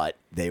 but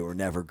they were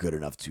never good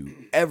enough to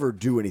ever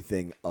do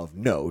anything of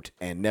note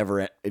and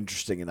never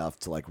interesting enough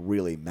to like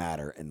really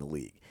matter in the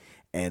league.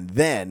 And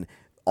then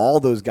all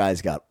those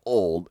guys got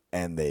old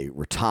and they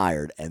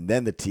retired, and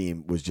then the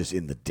team was just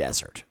in the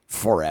desert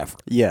forever.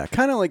 Yeah,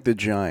 kind of like the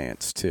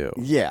Giants, too.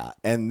 Yeah,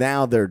 and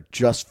now they're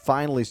just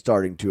finally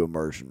starting to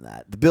emerge from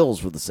that. The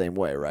Bills were the same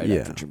way, right,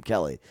 after Jim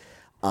Kelly.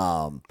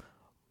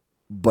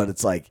 But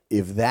it's like,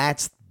 if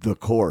that's the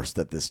course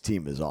that this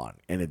team is on,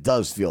 and it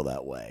does feel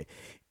that way,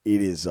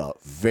 it is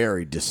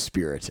very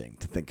dispiriting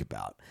to think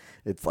about.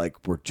 It's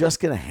like we're just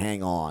going to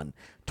hang on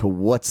to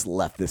what's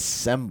left, this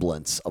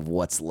semblance of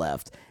what's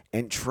left,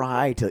 and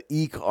try to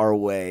eke our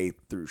way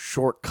through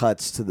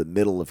shortcuts to the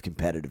middle of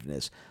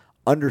competitiveness,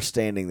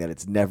 understanding that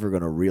it's never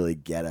going to really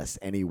get us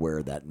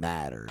anywhere that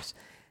matters.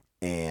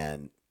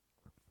 And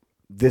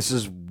this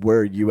is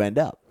where you end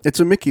up.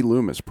 It's a Mickey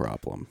Loomis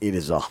problem. It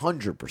is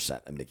 100%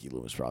 a Mickey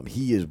Loomis problem.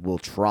 He will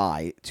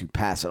try to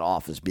pass it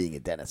off as being a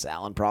Dennis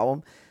Allen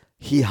problem.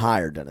 He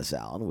hired Dennis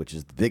Allen, which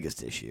is the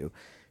biggest issue.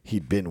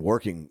 He'd been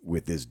working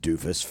with this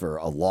doofus for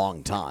a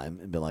long time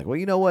and been like, well,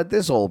 you know what?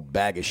 This old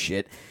bag of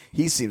shit,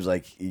 he seems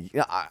like,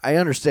 I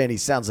understand he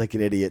sounds like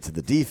an idiot to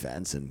the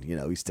defense. And,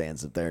 he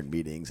stands up there in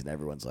meetings and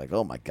everyone's like,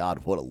 oh my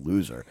God, what a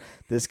loser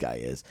this guy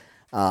is.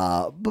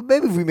 But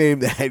maybe if we made him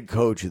the head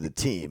coach of the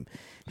team,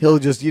 he'll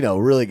just,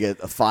 really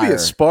get a fire. Be a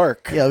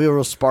spark. Yeah, he'll be a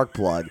real spark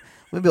plug.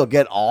 Maybe he'll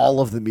get all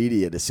of the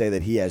media to say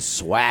that he has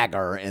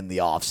swagger in the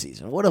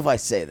offseason. What if I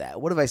say that?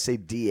 What if I say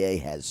DA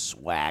has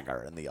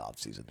swagger in the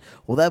offseason?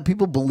 Will that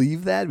people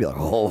believe that? Be like,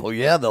 oh,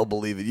 yeah, they'll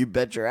believe it. You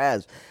bet your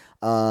ass.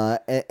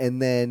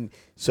 And then,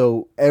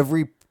 so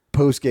every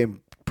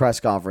post-game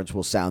press conference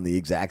will sound the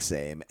exact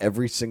same.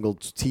 Every single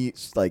team,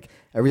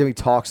 every time he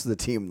talks to the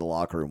team in the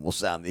locker room will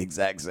sound the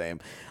exact same.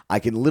 I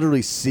can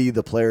literally see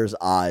the players'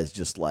 eyes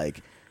just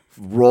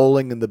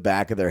rolling in the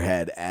back of their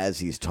head as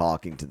he's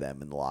talking to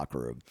them in the locker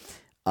room.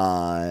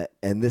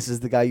 And this is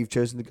the guy you've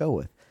chosen to go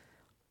with.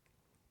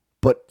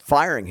 But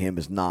firing him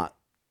is not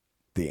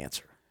the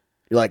answer.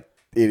 You're like,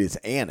 it is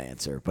an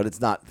answer, but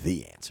it's not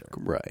the answer.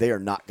 Right. They are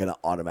not going to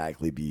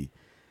automatically be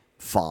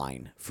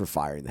fine for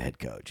firing the head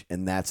coach.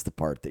 And that's the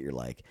part that you're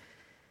like,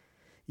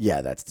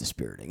 yeah, that's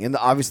dispiriting. And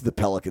obviously the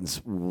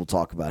Pelicans, we'll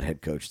talk about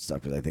head coach and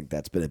stuff, because I think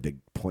that's been a big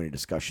point of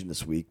discussion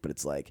this week. But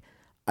it's like,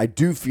 I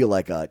do feel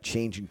like a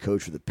change in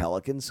coach for the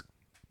Pelicans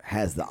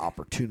has the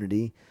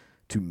opportunity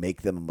to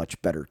make them a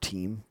much better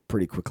team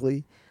pretty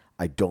quickly.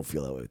 I don't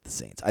feel that way with the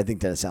Saints. I think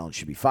Dennis Allen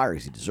should be fired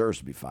because he deserves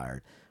to be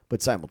fired.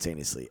 But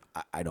simultaneously,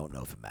 I don't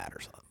know if it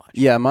matters that much.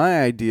 Yeah,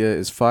 my idea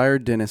is fire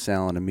Dennis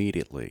Allen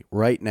immediately,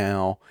 right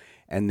now,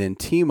 and then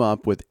team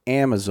up with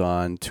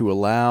Amazon to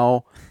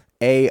allow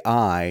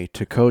AI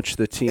to coach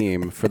the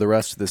team for the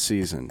rest of the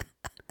season.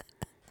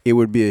 It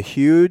would be a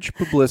huge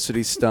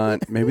publicity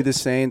stunt. Maybe the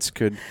Saints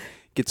could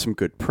get some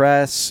good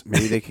press.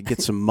 Maybe they could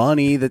get some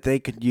money that they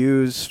could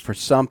use for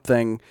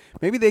something.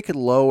 Maybe they could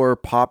lower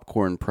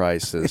popcorn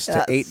prices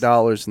to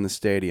 $8 in the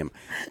stadium.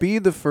 Be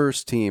the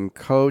first team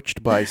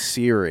coached by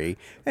Siri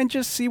and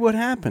just see what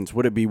happens.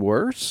 Would it be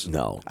worse?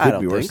 No. I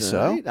don't think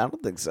so. I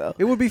don't think so.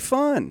 It would be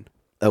fun.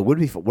 It would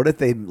be fun. What if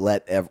they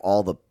let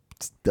all the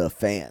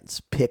fans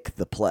pick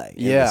the play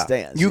in the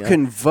stands? You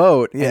can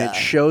vote, and it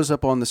shows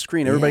up on the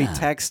screen. Everybody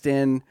text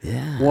in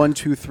 1,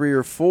 2, 3,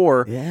 or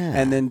 4,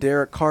 and then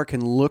Derek Carr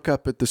can look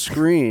up at the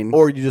screen.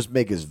 Or you just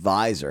make his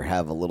visor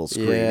have a little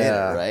screen in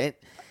it, right?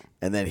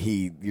 And then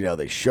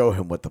they show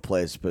him what the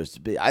play is supposed to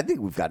be. I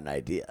think we've got an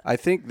idea. I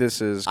think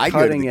this is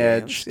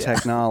cutting-edge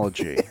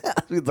technology.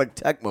 It's like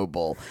Tecmo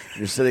Bowl.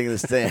 You're sitting in the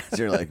stands.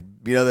 You're like,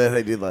 that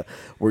they do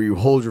where you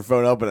hold your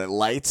phone up and it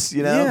lights,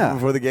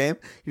 before the game?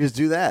 You just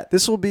do that.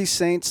 This will be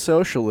Saints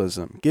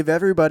socialism. Give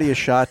everybody a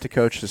shot to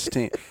coach this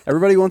team.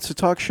 Everybody wants to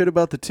talk shit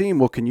about the team.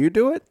 Well, can you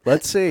do it?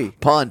 Let's see.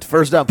 Punt.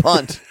 First down,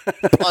 punt.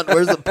 Punt.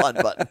 Where's the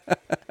punt button?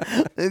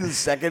 It's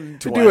second and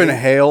 20. You're doing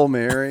Hail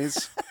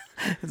Marys.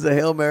 It's a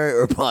Hail Mary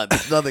or a punt.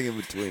 There's nothing in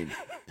between.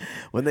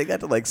 When they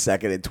got to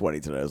second and 20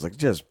 tonight, I was like,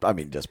 just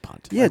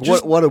punt. Yeah,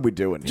 what are we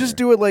doing here? Just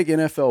do it like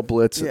NFL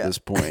blitz at this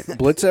point.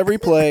 Blitz every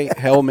play,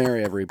 Hail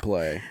Mary every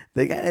play.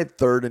 They got at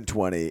 3rd and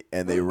 20,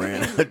 and they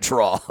ran a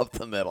draw up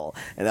the middle,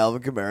 and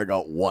Alvin Kamara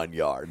got 1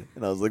 yard.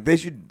 And I was like, they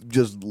should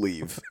just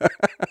leave.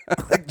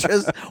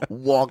 Just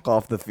walk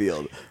off the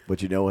field.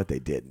 But you know what? They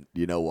didn't.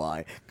 You know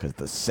why? Because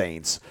the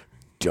Saints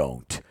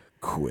don't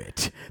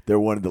quit. They're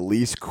one of the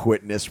least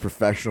quitness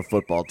professional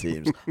football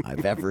teams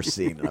I've ever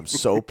seen, and I'm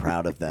so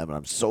proud of them. And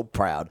I'm so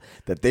proud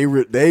that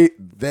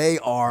they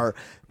are.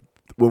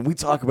 When we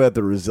talk about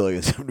the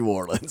resilience of New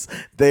Orleans,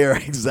 they are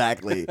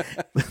exactly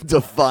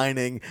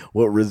defining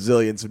what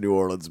resilience of New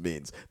Orleans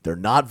means. They're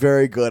not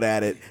very good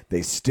at it.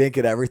 They stink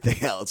at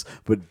everything else,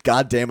 but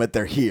goddamn it,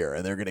 they're here,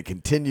 and they're going to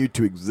continue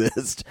to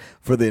exist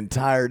for the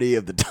entirety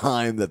of the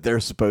time that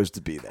they're supposed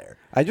to be there.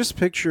 I just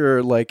picture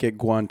at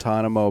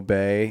Guantanamo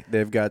Bay,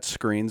 they've got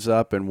screens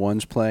up, and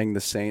one's playing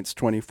the Saints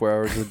 24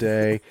 hours a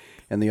day,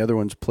 and the other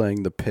one's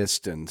playing the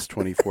Pistons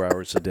 24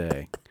 hours a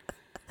day.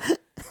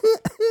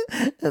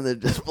 And they're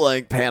just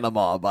playing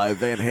Panama by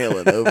Van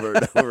Halen over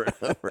and over and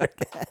over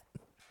again.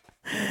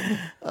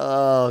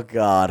 Oh,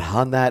 God.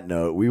 On that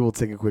note, we will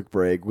take a quick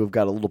break. We've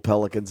got a little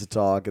Pelicans to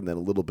talk and then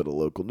a little bit of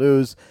local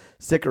news.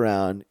 Stick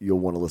around. You'll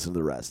want to listen to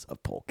the rest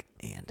of Polk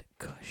and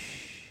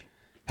Kush.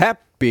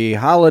 Happy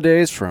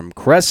holidays from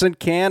Crescent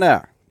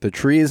Canna. The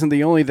tree isn't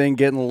the only thing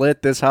getting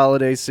lit this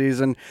holiday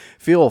season.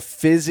 Feel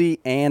fizzy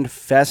and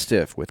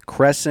festive with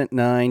Crescent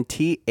 9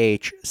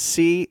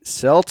 THC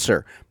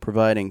Seltzer,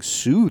 providing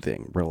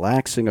soothing,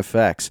 relaxing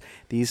effects.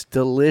 These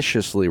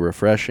deliciously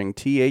refreshing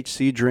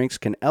THC drinks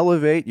can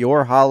elevate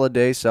your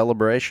holiday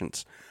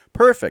celebrations.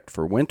 Perfect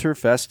for winter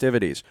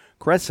festivities.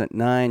 Crescent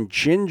 9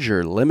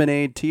 Ginger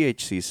Lemonade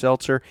THC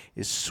Seltzer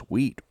is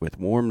sweet with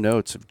warm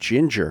notes of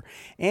ginger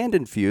and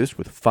infused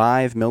with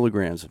 5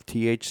 milligrams of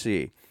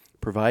THC,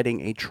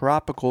 providing a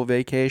tropical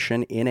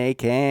vacation in a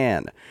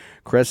can.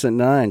 Crescent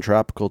 9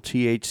 Tropical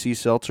THC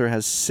Seltzer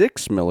has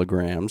 6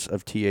 milligrams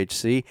of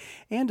THC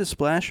and a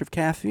splash of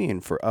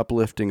caffeine for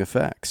uplifting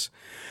effects.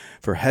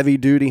 For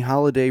heavy-duty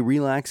holiday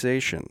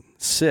relaxation,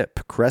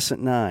 sip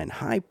Crescent 9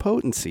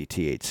 High-Potency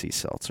THC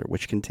Seltzer,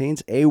 which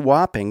contains a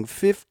whopping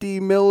 50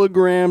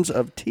 milligrams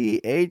of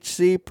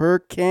THC per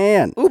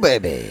can. Ooh,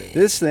 baby.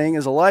 This thing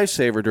is a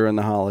lifesaver during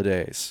the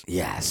holidays.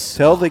 Yes.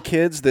 Tell the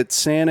kids that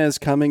Santa is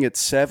coming at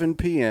 7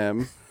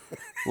 p.m.,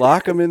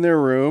 lock them in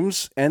their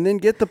rooms, and then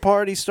get the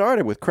party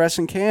started with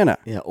Crescent Canna.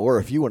 Yeah, or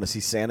if you want to see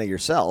Santa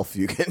yourself,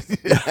 you can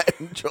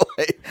enjoy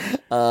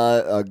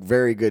a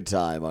very good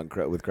time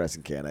with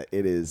Crescent Canna.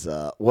 It is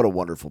what a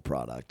wonderful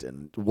product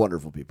and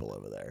wonderful people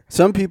over there.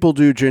 Some people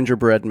do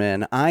gingerbread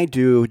men. I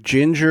do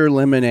ginger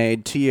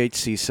lemonade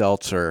THC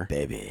seltzer.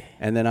 Baby.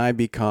 And then I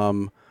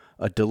become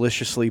a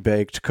deliciously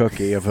baked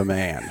cookie of a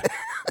man.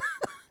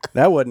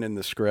 That wasn't in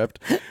the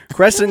script.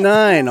 Crescent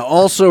 9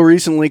 also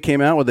recently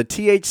came out with a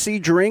THC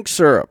drink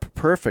syrup,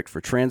 perfect for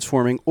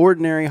transforming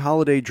ordinary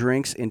holiday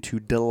drinks into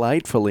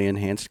delightfully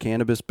enhanced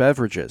cannabis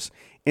beverages.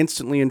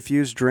 Instantly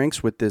infused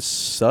drinks with this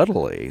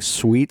subtly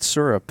sweet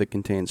syrup that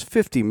contains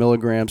 50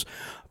 milligrams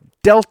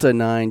Delta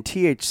 9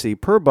 THC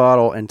per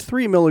bottle and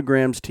 3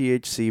 milligrams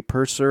THC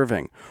per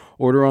serving.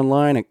 Order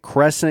online at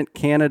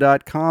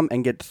crescentcanna.com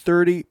and get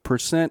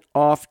 30%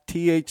 off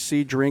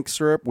THC drink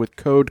syrup with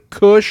code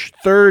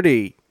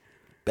KUSH30.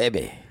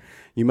 Baby.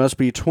 You must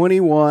be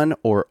 21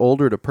 or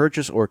older to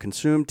purchase or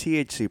consume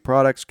THC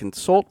products.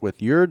 Consult with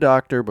your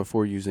doctor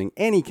before using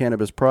any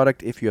cannabis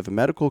product if you have a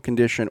medical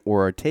condition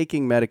or are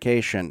taking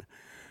medication.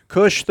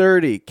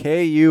 KUSH30,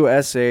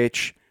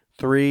 KUSH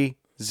 30,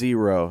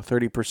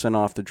 30%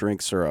 off the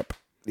drink syrup.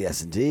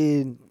 Yes,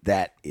 indeed.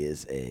 That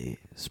is a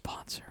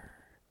sponsor.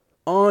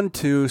 On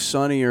to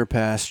sunnier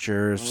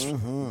pastures.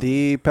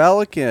 The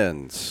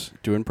Pelicans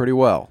doing pretty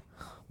well.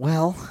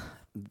 Well,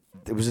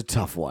 it was a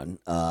tough one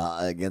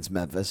against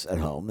Memphis at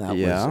home. That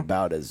was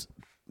about as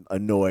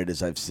annoyed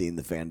as I've seen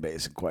the fan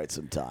base in quite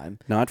some time.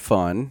 Not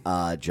fun.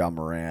 Ja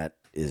Morant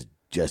is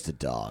just a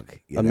dog.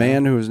 A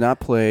man who has not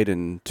played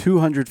in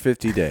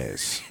 250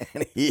 days.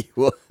 And he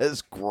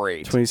was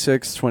great.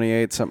 26,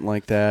 28, something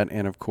like that.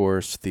 And, of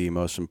course, the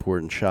most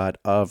important shot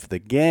of the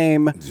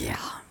game. Yeah.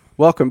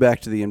 Welcome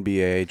back to the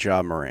NBA,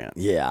 Ja Morant.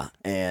 Yeah,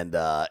 and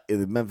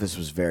Memphis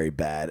was very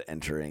bad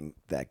entering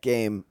that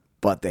game,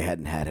 but they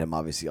hadn't had him,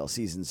 obviously, all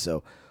season,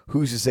 so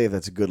who's to say if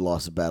that's a good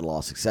loss, a bad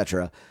loss,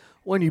 etc.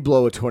 When you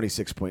blow a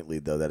 26-point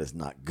lead, though, that is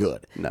not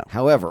good. No.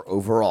 However,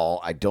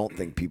 overall, I don't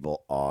think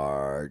people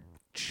are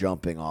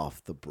jumping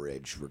off the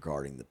bridge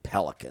regarding the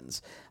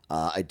Pelicans.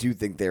 I do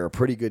think they're a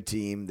pretty good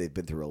team. They've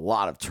been through a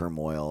lot of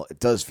turmoil. It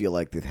does feel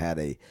like they've had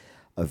a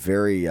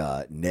very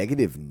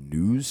negative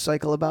news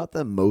cycle about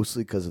them,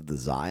 mostly because of the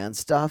Zion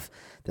stuff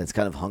that's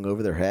kind of hung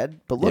over their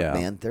head. But look,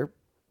 man, they're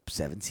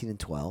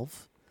 17-12.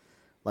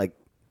 Like,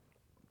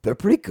 they're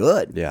pretty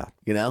good. Yeah.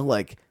 You know,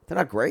 like, they're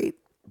not great,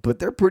 but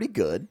they're pretty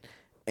good.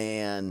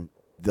 And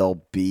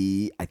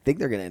I think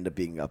they're going to end up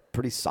being a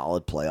pretty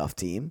solid playoff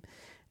team.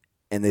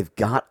 And they've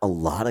got a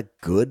lot of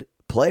good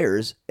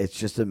players. It's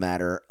just a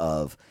matter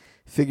of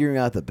figuring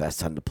out the best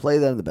time to play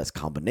them, the best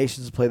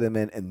combinations to play them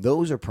in. And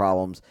those are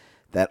problems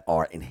that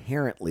are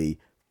inherently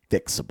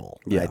fixable.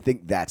 Yeah. And I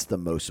think that's the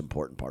most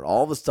important part.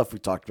 All the stuff we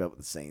talked about with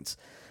the Saints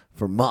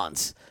for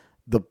months,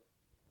 the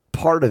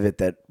part of it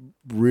that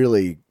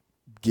really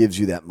gives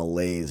you that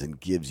malaise and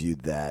gives you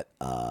that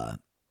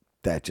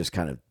just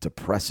kind of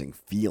depressing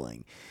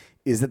feeling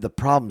is that the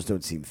problems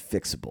don't seem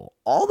fixable.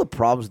 All the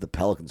problems with the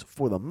Pelicans,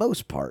 for the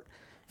most part,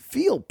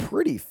 feel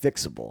pretty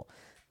fixable.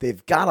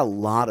 They've got a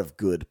lot of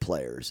good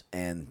players,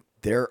 and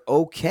they're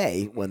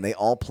okay when they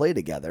all play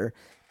together.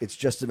 It's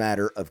just a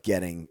matter of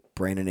getting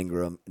Brandon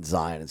Ingram,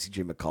 Zion, and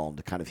CJ McCollum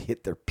to kind of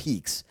hit their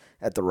peaks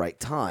at the right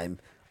time.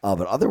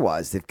 But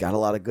otherwise, they've got a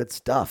lot of good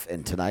stuff,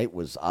 and tonight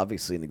was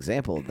obviously an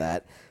example of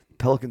that.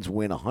 Pelicans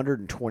win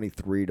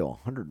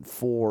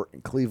 123-104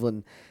 in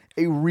Cleveland.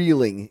 A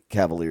reeling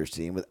Cavaliers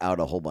team without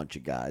a whole bunch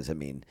of guys. I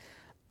mean,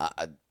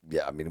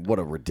 what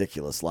a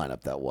ridiculous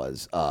lineup that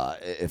was.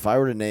 If I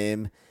were to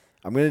name,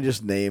 I'm going to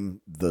just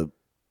name the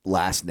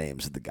last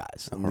names of the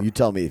guys. You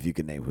tell me if you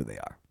can name who they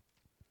are.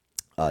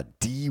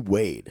 D.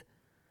 Wade.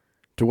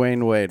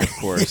 Dwayne Wade, of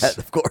course. Yes,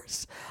 of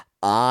course.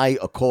 I.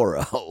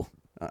 Okoro.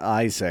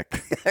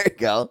 Isaac. There you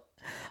go.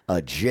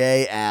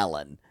 J.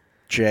 Allen.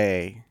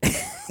 Jay.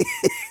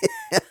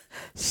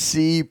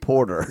 C.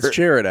 Porter. It's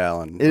Jared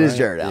Allen. It is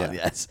Jared Allen,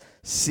 yes.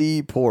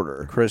 C.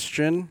 Porter.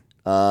 Christian.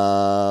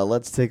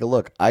 Let's take a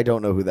look. I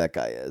don't know who that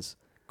guy is.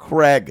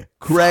 Craig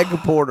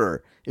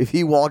Porter. If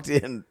he walked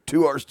in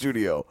to our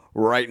studio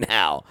right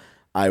now,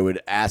 I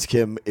would ask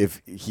him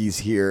if he's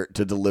here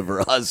to deliver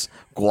us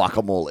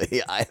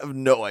guacamole. I have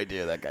no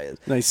idea who that guy is.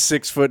 Nice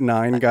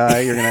 6'9"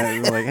 guy. You're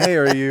gonna be like, hey,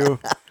 are you?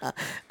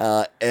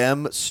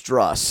 M.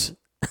 Struss.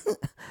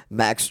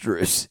 Max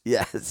Strus.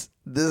 Yes.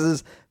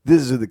 This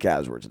is who the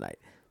Cavs were tonight.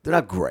 They're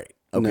not great.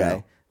 Okay.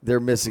 No. They're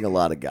missing a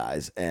lot of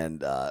guys,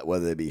 and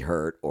whether they be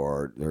hurt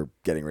or they're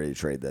getting ready to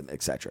trade them,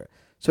 etc.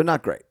 So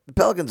not great. The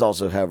Pelicans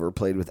also, however,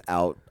 played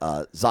without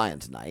Zion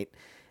tonight.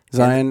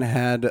 Zion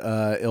had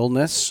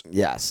illness.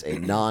 Yes, a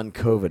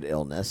non-COVID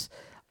illness.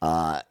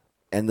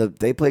 And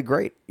they played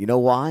great. You know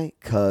why?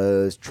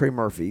 Because Trey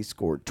Murphy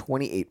scored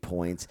 28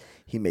 points.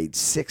 He made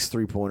 6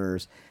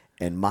 3-pointers.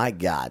 And my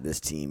God, this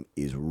team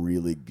is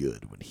really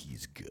good when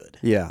he's good.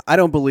 Yeah, I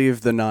don't believe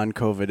the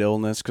non-COVID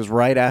illness because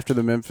right after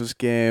the Memphis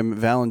game,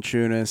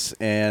 Valanciunas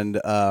and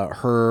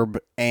Herb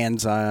and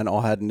Zion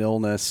all had an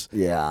illness.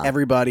 Yeah.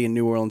 Everybody in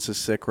New Orleans is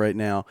sick right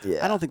now.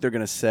 Yeah. I don't think they're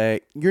going to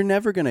say, you're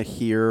never going to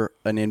hear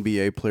an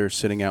NBA player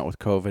sitting out with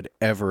COVID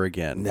ever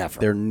again. Never.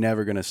 They're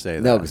never going to say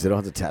that. No, because they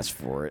don't have to test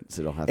for it.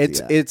 So they don't have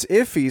It's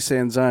iffy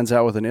saying Zion's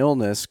out with an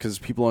illness because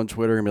people on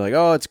Twitter are going to be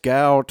like, oh, it's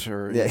gout.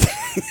 Or Yeah.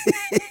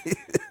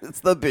 It's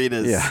the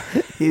beatus. Yeah.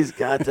 He's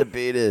got the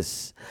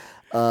beatus.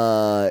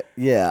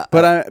 Yeah.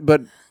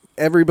 But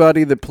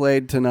everybody that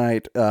played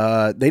tonight,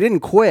 they didn't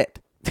quit.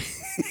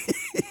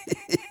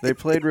 They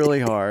played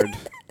really hard.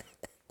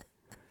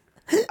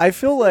 I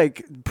feel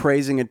like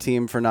praising a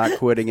team for not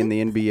quitting in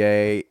the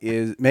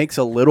NBA makes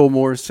a little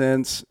more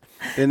sense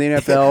than the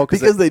NFL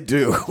because they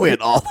do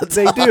quit all the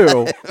time. They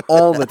do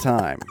all the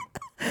time.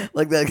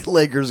 Like that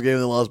Lakers game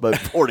they lost by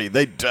 40,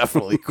 they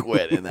definitely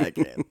quit in that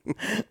game.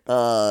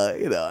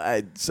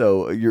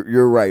 So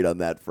you're right on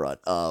that front.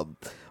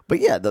 But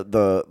yeah,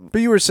 But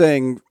you were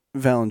saying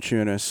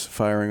Valanciunas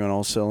firing on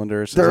all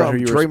cylinders. Is that who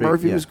you were Trey speaking?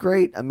 Murphy Yeah. was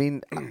great. I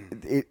mean,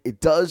 it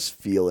does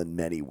feel in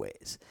many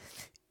ways,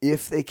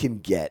 if they can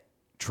get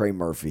Trey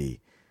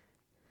Murphy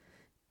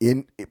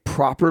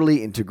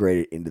properly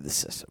integrated into the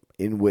system,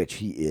 in which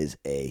he is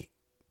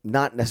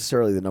not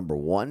necessarily the number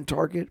one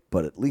target,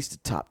 but at least a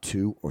top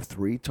 2 or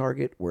 3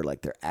 target where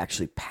like they're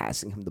actually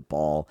passing him the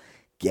ball,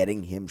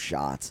 getting him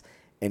shots,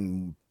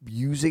 and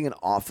using an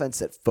offense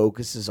that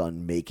focuses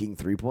on making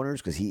 3-pointers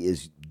because he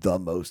is the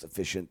most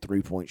efficient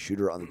 3-point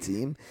shooter on the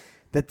team,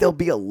 that they'll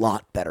be a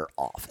lot better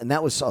off. And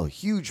that was a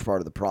huge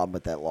part of the problem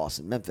with that loss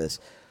in Memphis,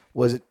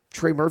 was that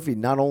Trey Murphy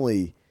not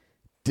only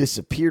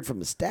disappeared from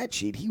the stat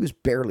sheet, he was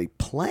barely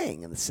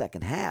playing in the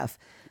second half.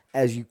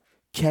 As you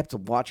kept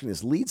watching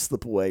this lead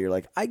slip away, you're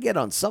like, I get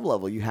on some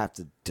level you have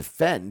to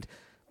defend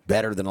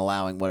better than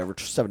allowing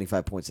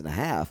 75 points in a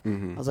half.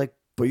 I was like,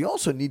 but you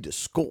also need to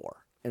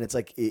score. And it's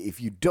like,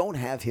 if you don't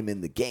have him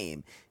in the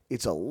game,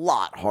 it's a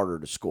lot harder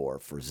to score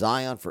for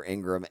Zion, for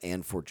Ingram,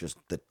 and for just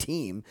the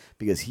team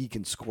because he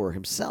can score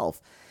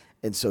himself.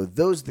 And so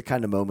those are the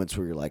kind of moments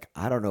where you're like,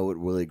 I don't know what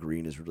Willie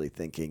Green is really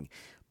thinking,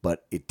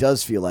 but it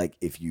does feel like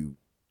if you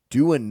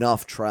do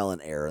enough trial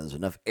and error, and there's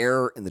enough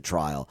error in the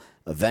trial,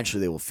 eventually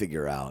they will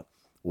figure out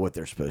what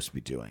they're supposed to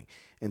be doing.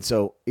 And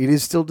so it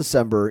is still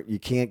December. You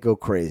can't go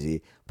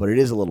crazy, but it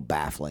is a little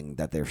baffling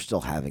that they're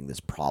still having this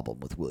problem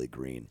with Willie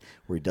Green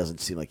where he doesn't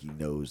seem like he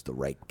knows the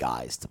right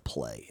guys to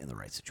play in the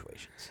right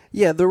situations.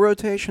 Yeah, the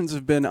rotations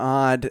have been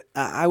odd.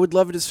 I would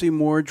love to see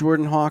more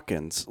Jordan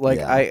Hawkins.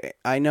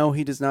 I know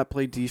he does not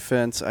play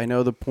defense. I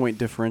know the point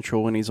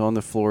differential when he's on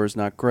the floor is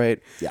not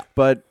great. Yeah.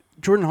 But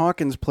Jordan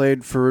Hawkins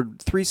played for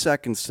 3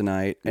 seconds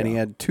tonight, and he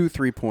had 2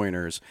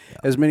 3-pointers,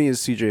 as many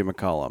as C.J.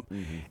 McCollum.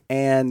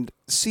 And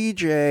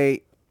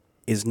C.J.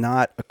 is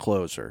not a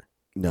closer.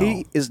 No.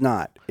 He is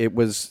not. It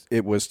was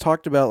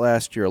talked about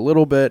last year a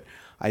little bit.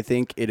 I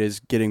think it is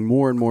getting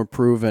more and more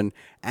proven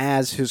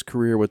as his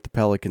career with the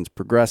Pelicans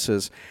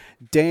progresses.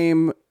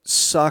 Dame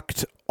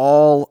sucked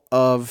all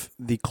of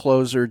the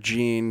closer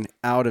gene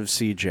out of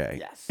CJ.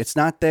 Yes. It's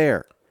not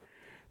there.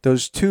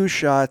 Those 2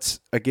 shots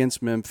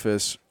against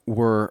Memphis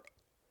were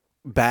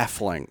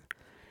baffling.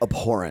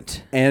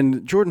 Abhorrent.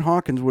 And Jordan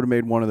Hawkins would have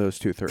made one of those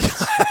 2 threes.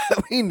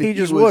 I mean, he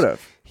just would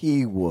have.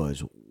 He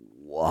was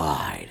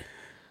wide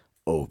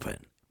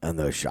open on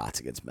those shots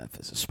against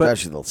Memphis,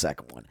 especially the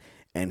second one.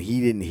 And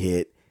he didn't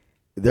hit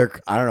there.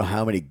 I don't know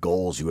how many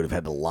goals you would have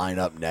had to line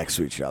up next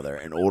to each other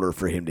in order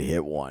for him to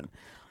hit one.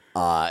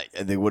 And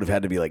they would have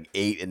had to be like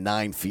 8 and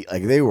 9 feet.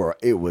 Like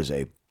it was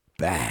a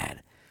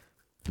bad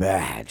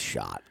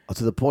shot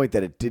to the point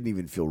that it didn't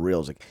even feel real.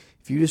 It was like,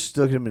 if you just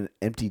stuck him in an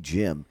empty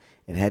gym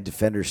and had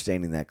defenders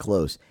standing that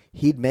close,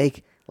 he'd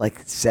make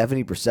like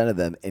 70% of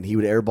them, and he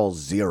would airball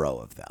 0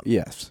 of them.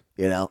 Yes.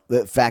 You know,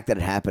 the fact that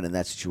it happened in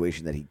that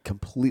situation, that he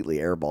completely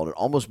airballed it,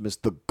 almost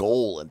missed the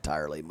goal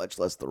entirely, much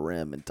less the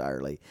rim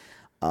entirely.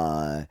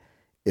 A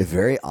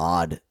very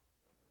odd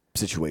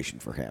situation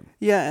for him.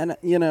 Yeah, and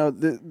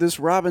this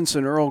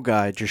Robinson Earl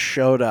guy just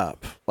showed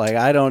up. Like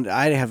I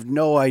have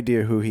no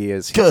idea who he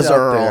is. Because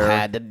Earl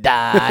had to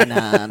die.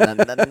 Nah, nah,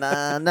 nah,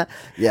 nah, nah.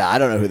 Yeah, I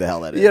don't know who the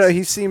hell that is.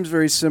 He seems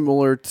very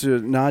similar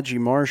to Najee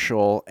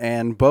Marshall,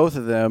 and both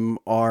of them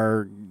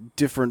are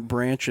different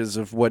branches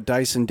of what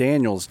Dyson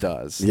Daniels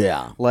does.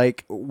 Yeah.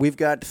 Like, we've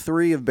got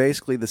 3 of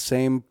basically the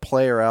same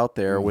player out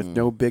there with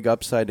no big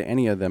upside to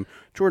any of them.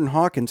 Jordan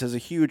Hawkins has a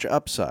huge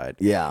upside.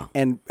 Yeah.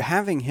 And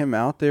having him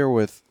out there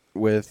with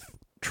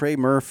Trey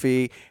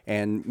Murphy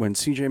and when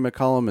C.J.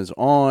 McCollum is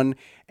on,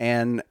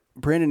 and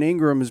Brandon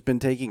Ingram has been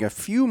taking a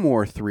few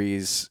more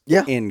threes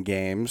in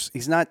games.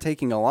 He's not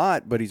taking a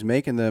lot, but he's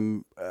making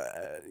them,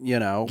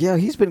 Yeah,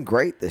 he's been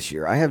great this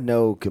year. I have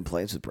no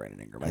complaints with Brandon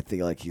Ingram. I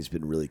think he's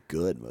been really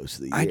good most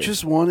of the year. I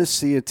just want to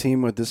see a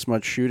team with this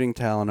much shooting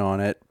talent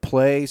on it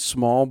play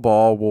small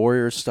ball,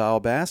 Warriors-style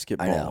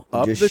basketball. I know.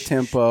 Up the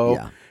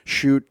tempo,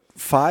 shoot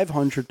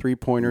 500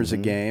 three-pointers a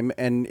game,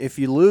 and if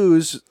you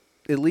lose,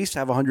 at least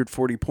have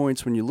 140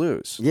 points when you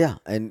lose. Yeah,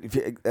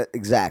 and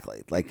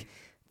exactly.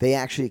 They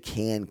actually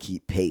can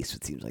keep pace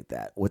with teams like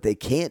that. What they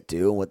can't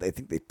do, and what they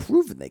think they've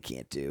proven they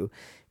can't do,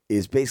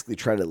 is basically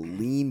try to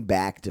lean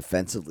back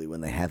defensively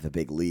when they have a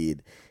big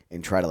lead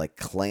and try to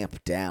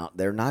clamp down.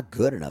 They're not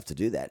good enough to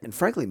do that. And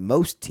frankly,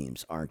 most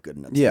teams aren't good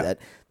enough to do that.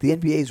 The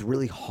NBA is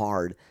really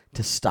hard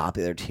to stop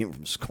the other team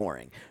from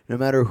scoring, no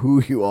matter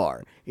who you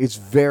are. It's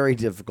very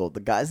difficult. The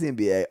guys in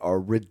the NBA are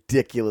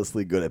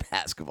ridiculously good at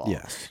basketball.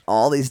 Yes.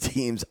 All these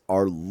teams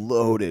are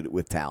loaded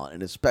with talent,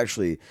 and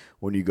especially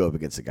when you go up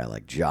against a guy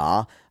like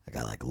Ja, a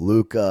guy like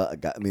Luka.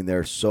 There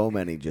are so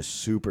many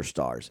just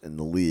superstars in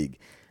the league,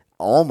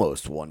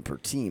 almost one per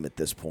team at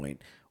this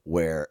point,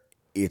 where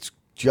it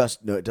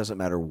doesn't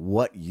matter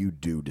what you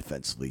do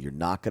defensively. You're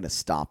not going to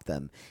stop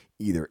them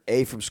either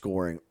A, from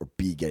scoring, or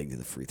B, getting to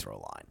the free throw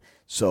line.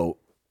 So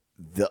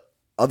the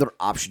other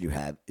option you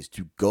have is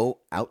to go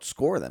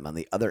outscore them on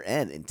the other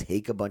end and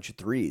take a bunch of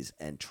threes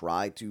and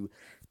try to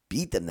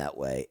beat them that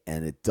way.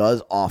 And it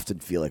does often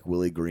feel like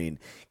Willie Green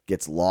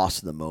gets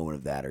lost in the moment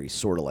of that, or he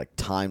sort of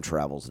time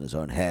travels in his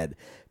own head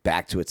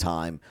back to a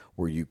time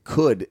where you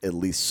could at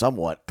least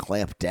somewhat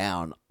clamp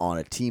down on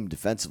a team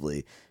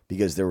defensively,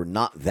 because there were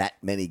not that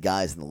many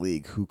guys in the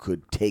league who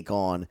could take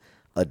on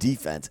a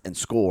defense and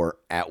score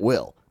at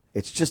will.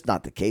 It's just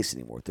not the case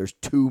anymore. There's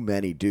too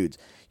many dudes.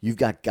 You've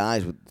got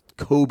guys with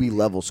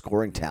Kobe-level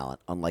scoring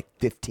talent on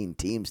 15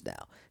 teams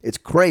now. It's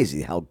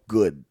crazy how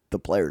good the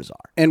players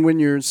are. And when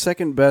your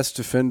second best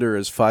defender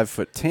is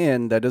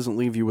 5'10", that doesn't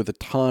leave you with a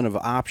ton of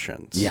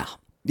options.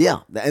 Yeah,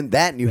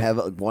 and you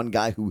have one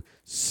guy who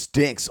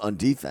stinks on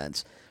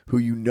defense, who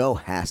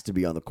has to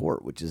be on the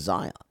court, which is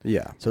Zion.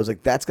 Yeah. So it's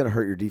that's going to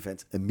hurt your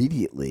defense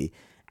immediately.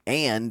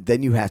 And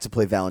then you have to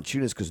play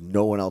Valanciunas because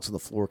no one else on the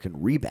floor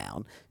can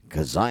rebound,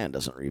 because Zion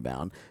doesn't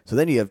rebound. So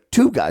then you have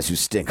two guys who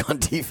stink on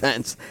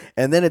defense.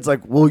 And then it's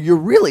well, you're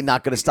really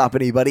not going to stop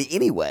anybody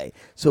anyway.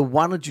 So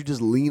why don't you just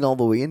lean all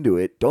the way into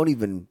it? Don't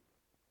even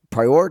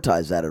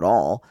prioritize that at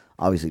all.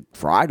 Obviously,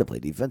 try to play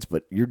defense,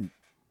 but you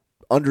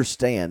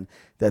understand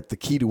that the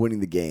key to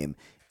winning the game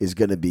is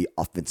going to be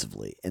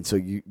offensively. And so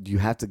you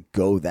have to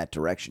go that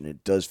direction.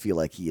 It does feel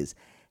like he is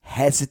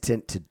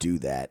hesitant to do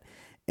that.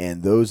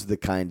 And those are the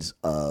kinds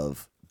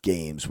of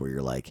games where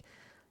you're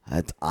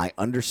I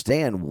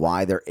understand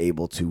why they're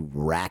able to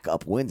rack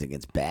up wins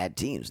against bad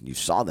teams. And you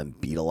saw them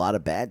beat a lot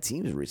of bad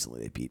teams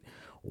recently. They beat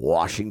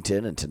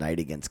Washington, and tonight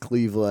against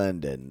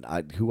Cleveland.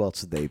 And who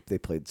else did they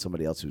played?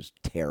 Somebody else who's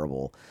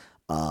terrible.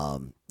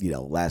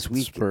 Last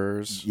week.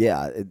 Spurs.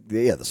 Yeah,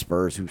 the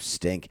Spurs, who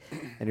stink.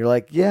 And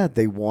you're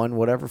they won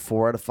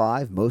 4 out of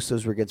 5. Most of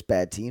those were against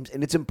bad teams.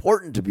 And it's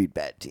important to beat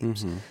bad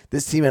teams. Mm-hmm.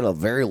 This team had a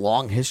very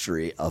long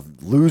history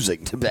of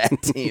losing to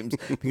bad teams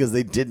because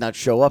they did not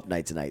show up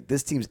night to night.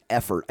 This team's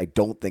effort, I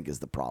don't think, is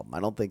the problem.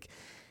 I don't think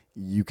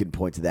you can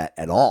point to that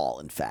at all,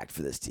 in fact,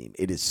 for this team.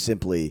 It is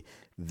simply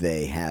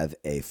they have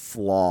a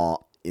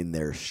flaw in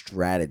their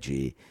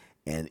strategy,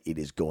 and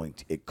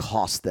it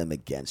costs them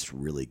against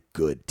really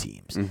good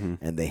teams. Mm-hmm.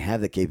 And they have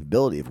the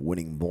capability of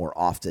winning more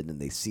often, and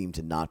they seem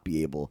to not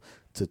be able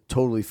to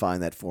totally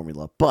find that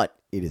formula. But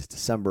it is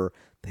December.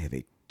 They have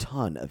a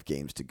ton of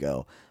games to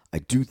go. I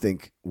do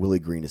think Willie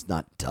Green is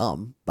not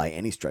dumb by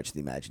any stretch of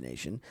the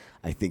imagination.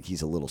 I think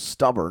he's a little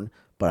stubborn,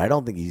 but I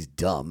don't think he's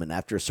dumb. And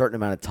after a certain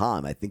amount of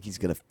time, I think he's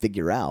going to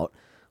figure out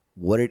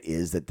what it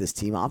is that this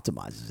team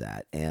optimizes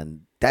at.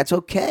 And that's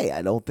okay.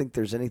 I don't think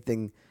there's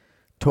anything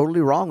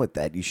totally wrong with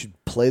that. You should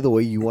play the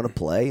way you want to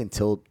play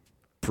until it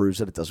proves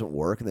that it doesn't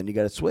work, and then you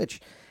got to switch.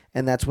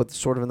 And that's what they're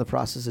sort of in the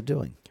process of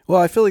doing. Well,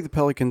 I feel like the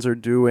Pelicans are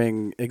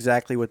doing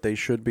exactly what they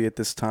should be at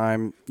this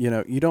time.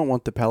 You don't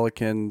want the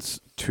Pelicans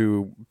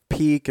to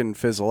peak and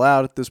fizzle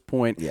out at this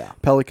point. Yeah.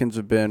 Pelicans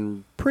have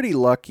been pretty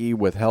lucky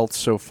with health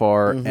so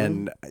far,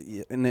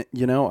 Mm-hmm.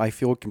 and I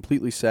feel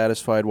completely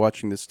satisfied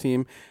watching this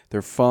team.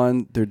 They're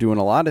fun. They're doing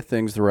a lot of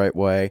things the right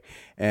way,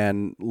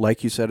 and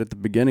like you said at the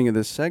beginning of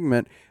this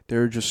segment,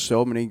 there are just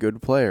so many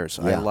good players.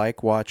 Yeah. I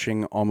like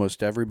watching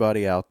almost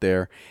everybody out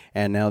there,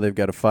 and now they've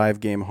got a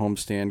 5-game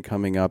homestand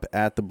coming up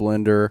at the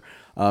Blender.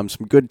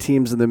 Some good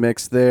teams in the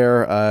mix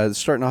there.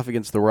 Starting off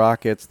against the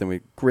Rockets, then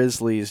we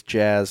Grizzlies,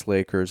 Jazz,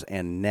 Lakers,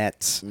 and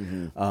Nets.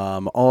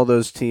 Mm-hmm. All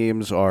those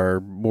teams are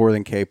more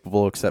than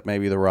capable, except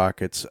maybe the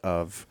Rockets,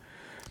 of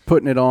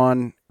putting it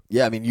on.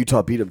 Yeah,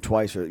 Utah beat them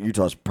twice.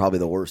 Utah's probably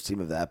the worst team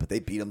of that, but they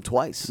beat them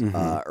twice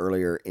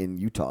earlier in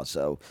Utah.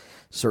 So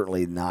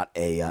certainly not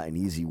an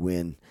easy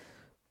win.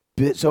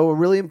 So a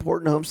really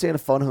important homestand, a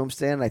fun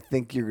homestand. I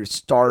think you're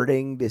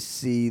starting to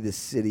see the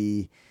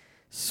city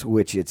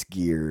switch its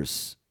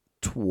gears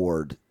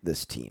toward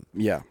this team.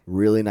 Yeah.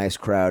 Really nice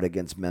crowd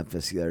against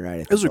Memphis the other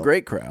night. It was a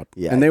great crowd.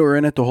 Yeah. And they were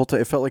in it the whole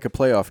time. It felt like a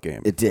playoff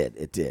game. It did.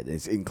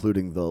 It's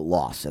including the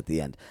loss at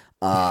the end.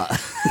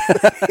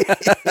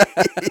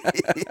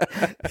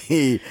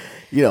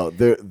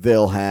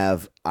 They'll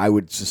have, I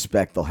would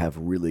suspect they'll have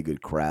really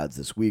good crowds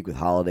this week with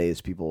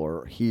holidays. People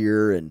are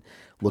here and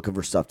looking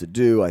for stuff to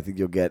do. I think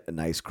you'll get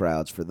nice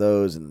crowds for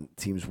those and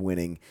teams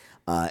winning.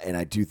 And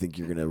I do think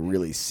you're going to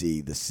really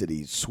see the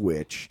city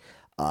switch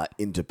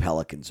into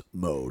Pelicans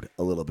mode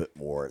a little bit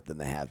more than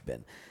they have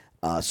been.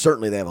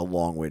 Certainly they have a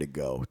long way to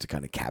go to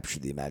kind of capture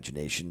the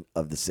imagination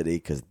of the city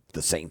because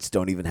the Saints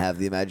don't even have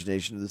the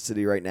imagination of the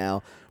city right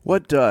now.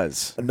 What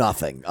does?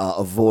 Nothing.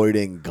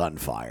 Avoiding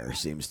gunfire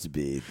seems to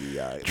be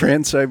the...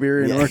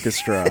 Trans-Siberian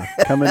Orchestra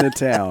coming to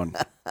town.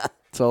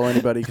 That's all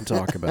anybody can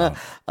talk about.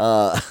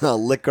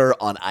 Liquor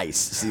on ice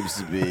seems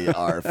to be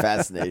our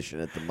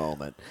fascination at the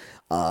moment.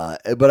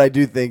 But I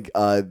do think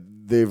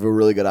they have a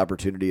really good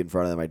opportunity in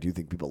front of them. I do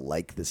think people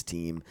like this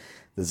team.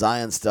 The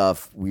Zion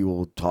stuff we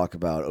will talk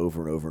about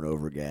over and over and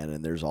over again,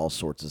 and there's all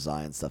sorts of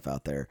Zion stuff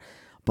out there.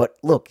 But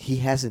look, he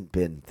hasn't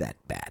been that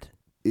bad.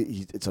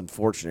 It's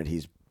unfortunate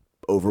he's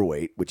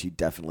overweight, which he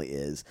definitely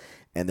is,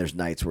 and there's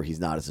nights where he's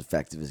not as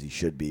effective as he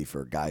should be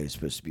for a guy who's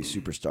supposed to be a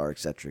superstar, et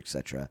cetera, et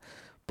cetera.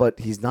 But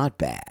he's not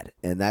bad,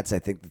 and that's, I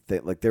think, the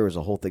thing. Like, there was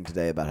a whole thing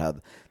today about how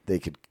they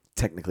could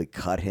technically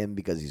cut him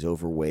because he's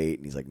overweight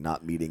and he's like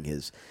not meeting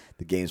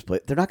the game's play.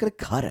 They're not going to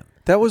cut him.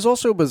 That was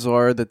also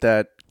bizarre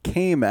that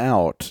came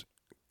out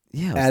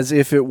as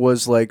if it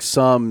was like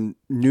some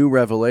new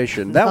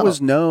revelation. That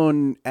was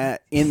known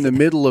in the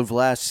middle of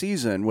last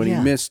season when he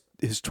missed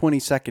his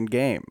 22nd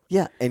game.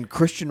 Yeah, and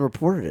Christian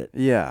reported it.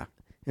 Yeah.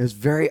 It was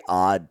very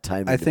odd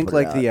timing. I think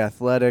like The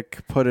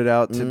Athletic put it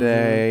out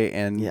today,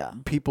 and Yeah.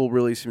 people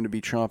really seem to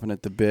be chomping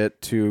at the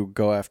bit to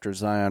go after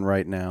Zion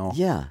right now.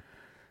 Yeah.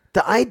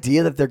 The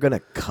idea that they're going to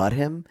cut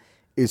him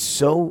is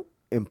so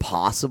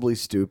impossibly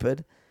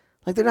stupid.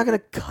 Like, they're not going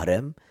to cut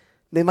him.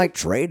 They might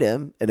trade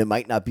him, and it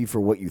might not be for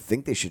what you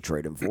think they should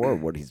trade him for, or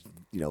what his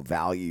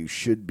value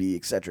should be,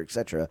 et cetera, et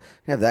cetera.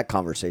 Have that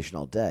conversation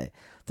all day.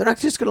 They're not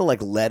just going to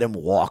like let him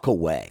walk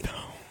away.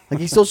 Like,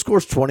 he still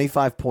scores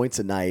 25 points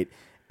a night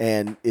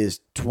and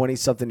is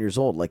 20-something years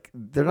old. Like,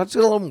 they're not just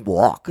going to let him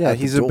walk. Yeah,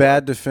 he's a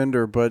bad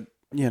defender, but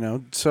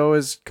so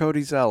is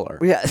Cody Zeller.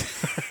 Yeah.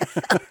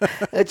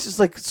 It's just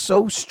like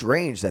so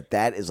strange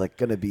that is like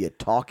going to be a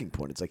talking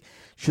point. It's like,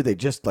 should they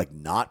just like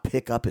not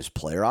pick up his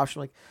player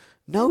option? Like,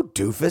 no,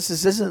 doofus.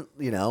 This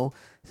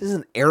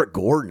isn't Eric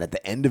Gordon at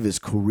the end of his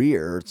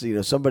career.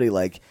 It's somebody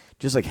like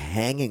just like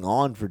hanging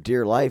on for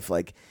dear life.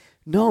 Like,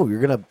 no, you're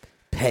going to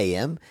pay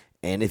him,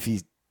 and if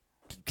he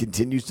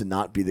continues to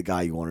not be the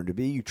guy you want him to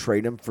be, you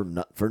trade him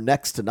for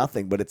next to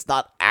nothing, but it's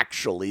not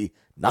actually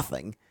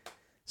nothing.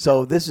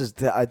 So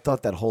I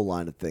thought that whole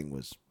line of thing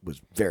was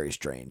very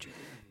strange.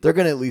 They're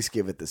going to at least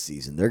give it the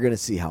season. They're going to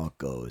see how it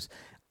goes.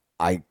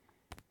 I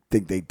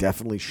think they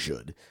definitely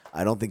should.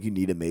 I don't think you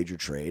need a major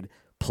trade.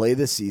 Play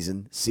this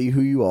season, see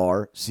who you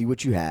are, see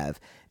what you have,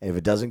 and if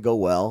it doesn't go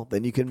well,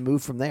 then you can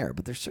move from there.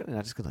 But they're certainly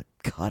not just going to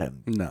cut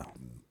him. No.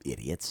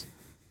 Idiots.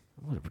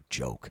 What a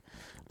joke.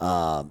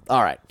 All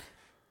right.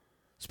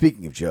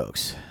 Speaking of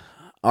jokes,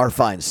 our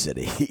fine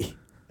city.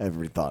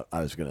 Everybody thought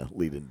I was going to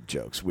lead into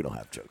jokes. We don't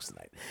have jokes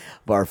tonight.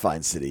 But our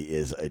fine city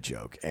is a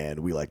joke, and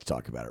we like to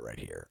talk about it right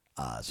here.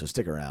 So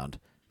stick around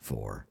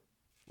for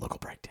Local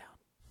Breakdown.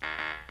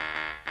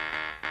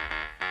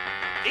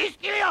 It is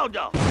filled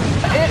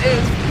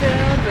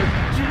with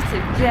juicy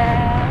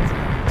jazz,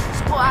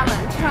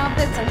 squalling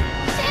trumpets, and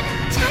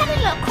tiny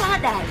little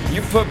crawdads.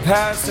 You put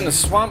Paris in the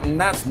swamp, and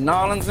that's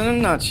Nolans in a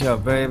nutshell,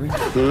 baby.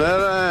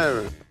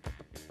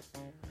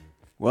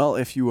 Well,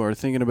 if you are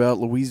thinking about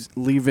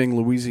leaving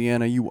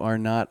Louisiana, you are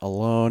not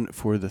alone.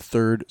 For the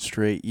third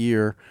straight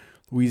year,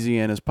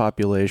 Louisiana's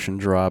population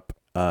drop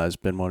has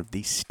been one of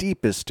the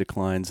steepest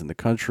declines in the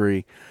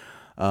country.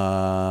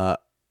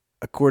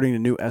 According to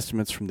new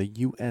estimates from the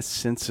U.S.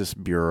 Census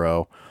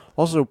Bureau.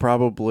 Also,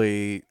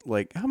 probably,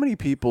 like, how many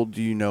people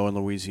do you know in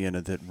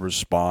Louisiana that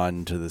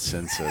respond to the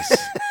census?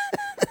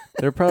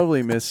 They're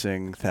probably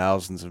missing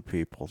thousands of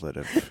people that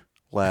have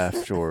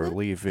left or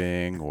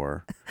leaving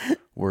or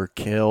were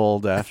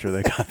killed after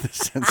they got the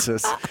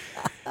census.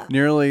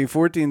 Nearly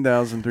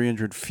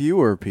 14,300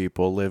 fewer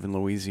people live in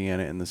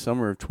Louisiana in the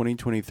summer of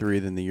 2023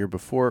 than the year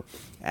before,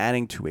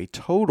 adding to a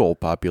total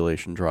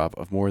population drop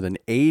of more than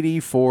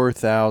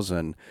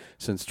 84,000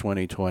 since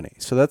 2020.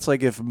 So that's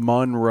like if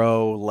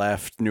Monroe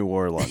left New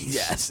Orleans.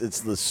 Yes, it's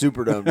the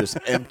Superdome just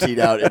emptied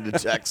out into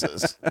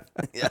Texas.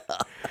 Yeah.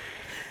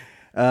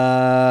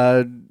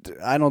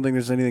 I don't think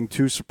there's anything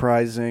too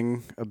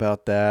surprising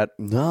about that.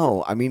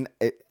 No, I mean,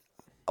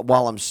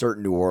 while I'm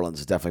certain New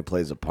Orleans definitely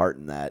plays a part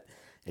in that,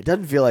 it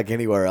doesn't feel like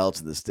anywhere else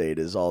in the state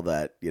is all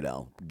that,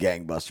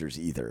 gangbusters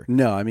either.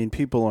 No, I mean,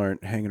 people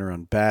aren't hanging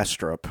around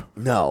Bastrop.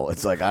 No,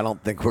 it's like, I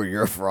don't think where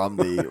you're from,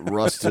 the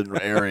Ruston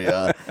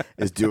area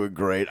is doing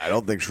great. I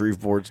don't think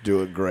Shreveport's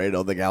doing great. I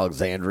don't think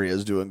Alexandria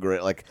is doing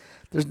great. Like,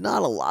 there's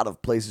not a lot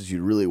of places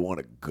you really want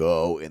to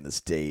go in the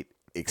state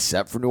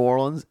except for New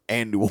Orleans,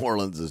 and New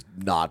Orleans is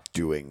not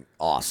doing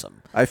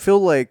awesome. I feel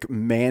like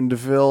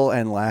Mandeville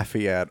and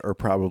Lafayette are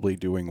probably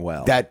doing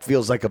well. That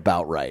feels like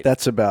about right.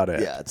 That's about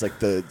it. Yeah, it's like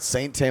the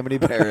St. Tammany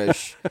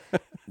Parish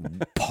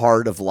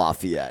part of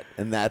Lafayette,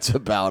 and that's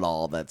about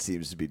all that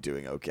seems to be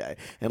doing okay.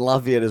 And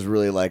Lafayette is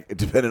really like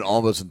dependent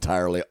almost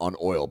entirely on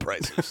oil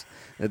prices.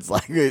 It's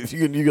like if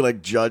you can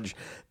like judge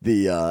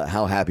the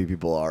how happy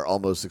people are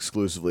almost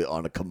exclusively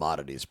on a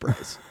commodities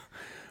price.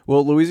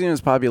 Well,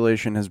 Louisiana's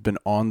population has been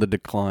on the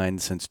decline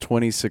since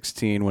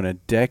 2016, when a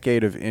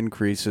decade of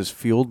increases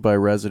fueled by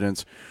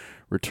residents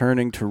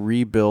returning to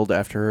rebuild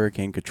after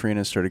Hurricane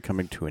Katrina started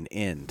coming to an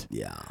end.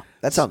 Yeah,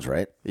 that sounds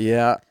right.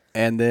 Yeah,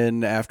 and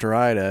then after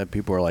Ida,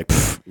 people are like,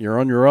 you're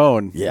on your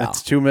own. Yeah.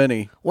 It's too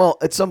many. Well,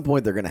 at some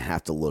point, they're going to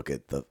have to look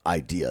at the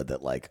idea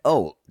that, like,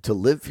 oh, to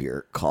live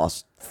here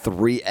costs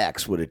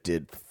 3x what it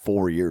did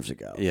 4 years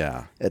ago.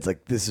 Yeah. It's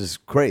like, this is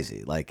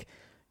crazy. Like,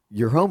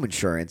 your home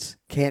insurance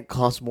can't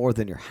cost more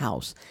than your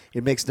house.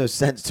 It makes no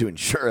sense to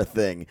insure a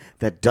thing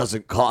that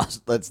doesn't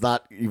cost, that's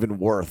not even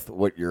worth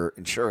what you're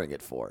insuring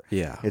it for.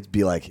 Yeah. It'd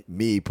be like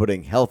me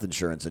putting health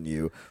insurance on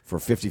you for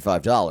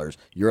 $55.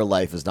 Your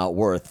life is not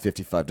worth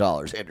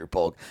 $55, Andrew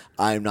Polk.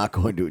 I'm not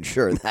going to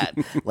insure that.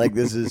 Like,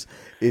 this is,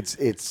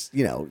 it's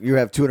you know, you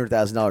have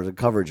 $200,000 of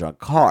coverage on a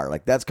car.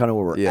 Like, that's kind of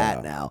where we're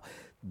at now.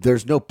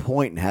 There's no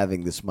point in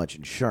having this much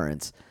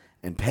insurance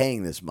and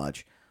paying this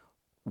much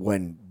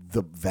when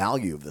the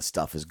value of the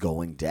stuff is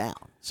going down.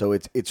 So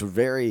it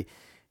definitely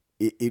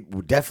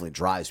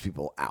drives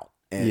people out.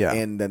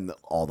 And then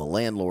all the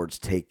landlords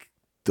take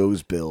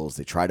those bills,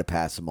 they try to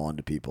pass them on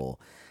to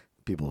people.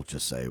 People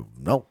just say,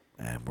 no,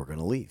 and we're going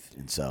to leave.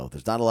 And so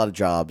there's not a lot of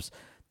jobs.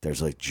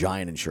 There's a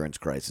giant insurance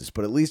crisis,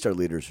 but at least our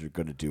leaders are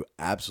going to do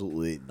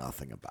absolutely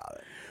nothing about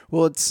it.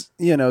 Well, it's,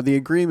 you know, the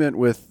agreement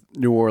with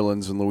New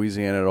Orleans and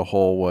Louisiana as a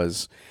whole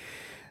was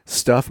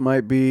stuff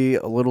might be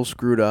a little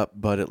screwed up,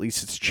 but at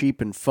least it's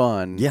cheap and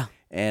fun. Yeah.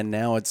 And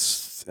now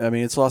it's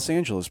Los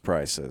Angeles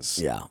prices.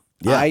 Yeah.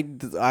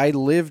 I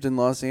lived in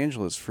Los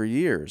Angeles for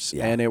years,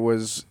 and it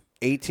was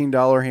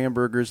 $18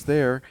 hamburgers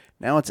there.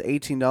 Now it's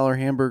 $18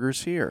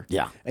 hamburgers here.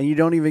 Yeah. And you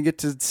don't even get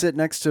to sit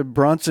next to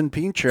Bronson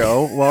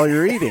Pinchot while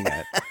you're eating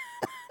it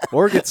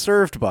or get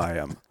served by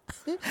him.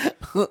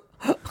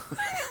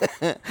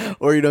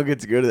 Or you don't get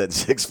to go to that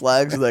Six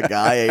Flags that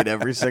guy ate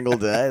every single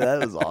day. That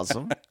was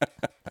awesome.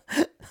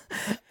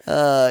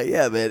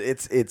 Yeah, man,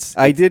 it's.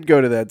 I did go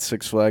to that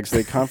Six Flags.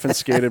 They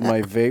confiscated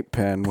my vape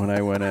pen when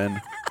I went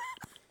in.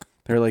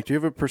 They're like, "Do you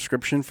have a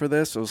prescription for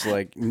this?" I was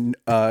like,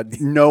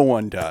 "No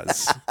one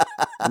does.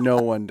 No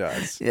one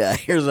does." Yeah,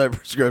 here's my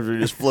prescription.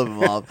 Just flip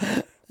them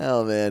off.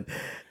 Oh man,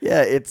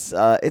 yeah, it's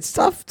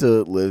tough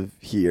to live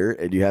here,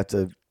 and you have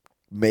to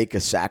make a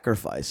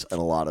sacrifice in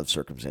a lot of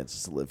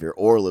circumstances to live here,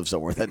 or live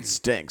somewhere that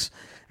stinks.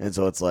 And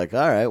so it's like,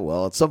 all right,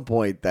 well, at some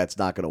point that's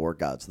not going to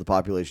work out. So the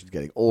population's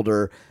getting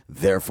older,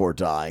 therefore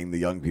dying. The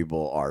young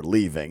people are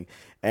leaving.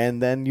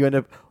 And then you end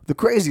up, the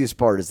craziest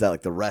part is that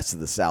like the rest of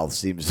the South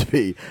seems to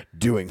be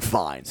doing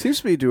fine. Seems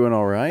to be doing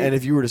all right. And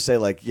if you were to say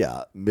like,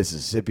 yeah,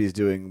 Mississippi's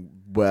doing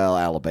well,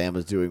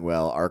 Alabama's doing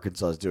well,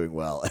 Arkansas's doing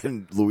well,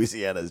 and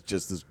Louisiana is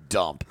just this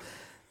dump.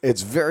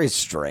 It's very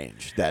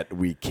strange that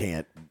we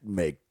can't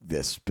make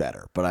this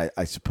better. But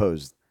I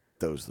suppose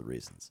those are the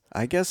reasons.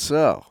 I guess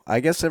so. I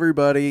guess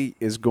everybody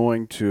is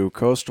going to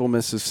coastal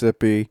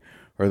Mississippi,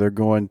 or they're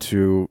going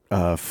to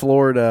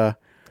Florida,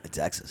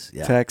 Texas,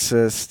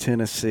 Texas,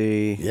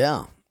 Tennessee.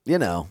 Yeah, you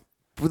know,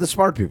 where the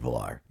smart people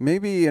are.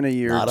 Maybe in a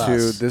year Not or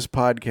two, us. this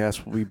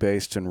podcast will be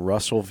based in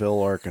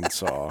Russellville,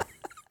 Arkansas.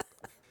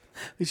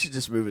 We should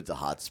just move it to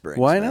Hot Springs.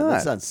 Why man. not?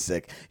 That sounds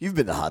sick. You've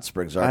been to Hot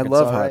Springs, I Arkansas,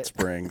 love Hot right?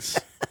 Springs.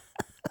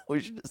 We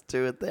should just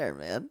do it there,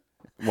 man.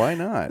 Why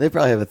not? They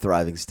probably have a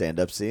thriving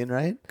stand-up scene,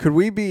 right? Could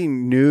we be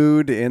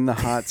nude in the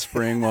hot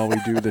spring while we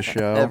do the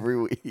show? Every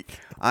week.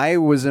 I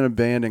was in a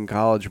band in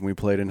college and we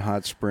played in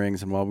Hot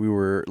Springs, and while we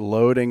were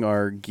loading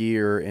our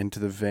gear into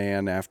the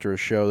van after a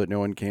show that no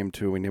one came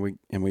to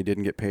and we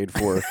didn't get paid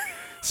for,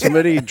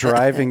 somebody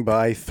driving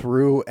by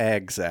threw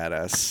eggs at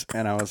us,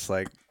 and I was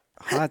like,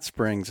 Hot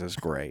Springs is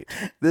great.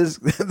 This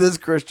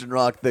Christian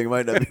rock thing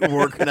might not be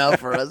working out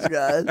for us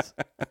guys.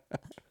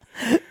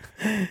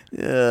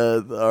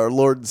 Yeah, our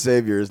Lord and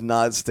Savior is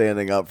not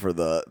standing up for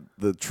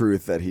the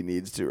truth that he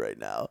needs to right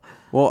now.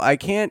 Well, I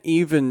can't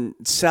even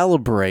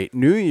celebrate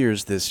New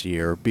Year's this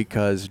year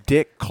because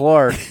Dick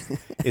Clark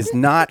is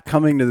not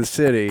coming to the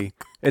city.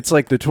 It's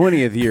like the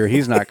 20th year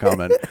he's not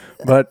coming,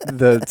 but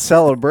the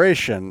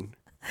celebration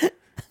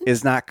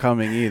is not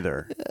coming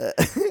either.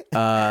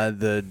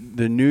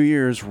 The New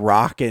Year's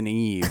Rockin'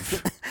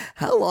 Eve.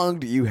 How long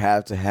do you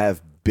have to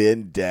have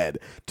been dead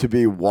to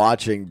be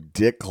watching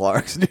Dick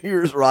Clark's New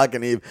Year's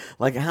Rockin' Eve?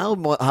 Like, how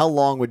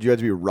long would you have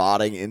to be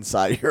rotting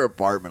inside your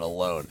apartment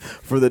alone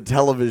for the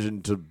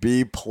television to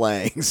be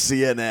playing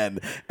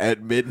CNN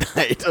at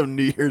midnight on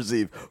New Year's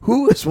Eve?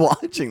 Who is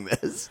watching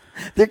this?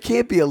 There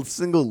can't be a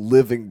single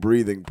living,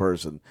 breathing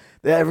person.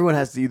 Everyone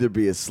has to either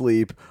be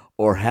asleep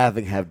or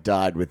having have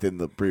died within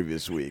the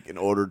previous week in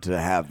order to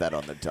have that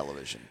on the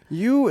television.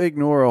 You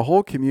ignore a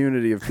whole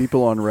community of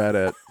people on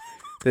Reddit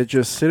that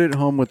just sit at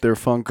home with their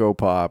Funko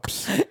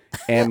Pops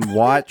and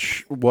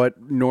watch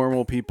what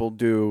normal people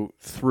do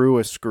through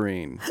a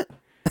screen.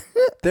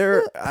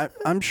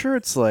 I'm sure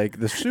it's like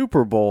the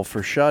Super Bowl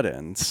for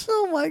shut-ins.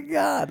 Oh my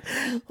God!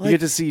 You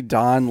get to see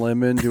Don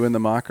Lemon doing the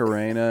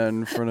Macarena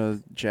in front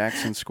of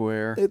Jackson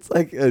Square. It's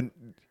like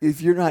if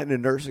you're not in a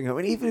nursing home,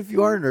 and even if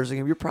you are in a nursing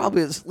home, you're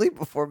probably asleep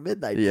before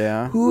midnight.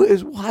 Yeah. Who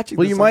is watching?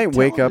 Well, this you on might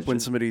wake up television? when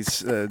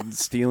somebody's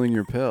stealing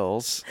your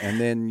pills, and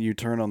then you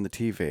turn on the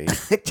TV.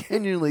 I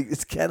genuinely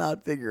just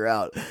cannot figure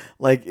out,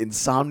 like,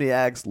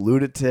 insomniacs,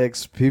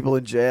 lunatics, people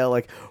in jail,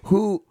 like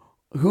who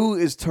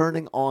is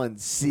turning on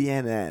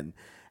CNN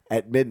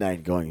at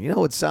midnight going, you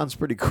know, it sounds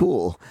pretty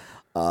cool.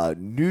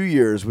 New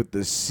Year's with the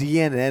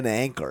CNN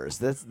anchors.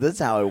 That's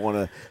how I want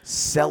to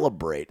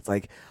celebrate. It's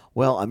like,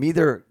 well, I'm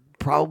either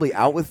probably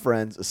out with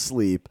friends,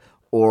 asleep,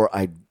 or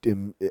I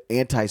am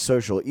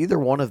antisocial. Either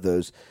one of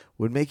those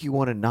would make you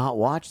want to not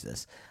watch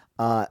this.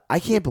 I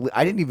can't believe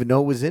I didn't even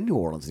know it was in New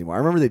Orleans anymore. I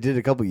remember they did it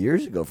a couple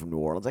years ago from New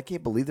Orleans. I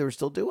can't believe they were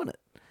still doing it.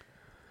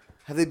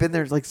 Have they been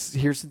there like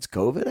here since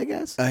COVID? I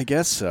guess. I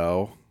guess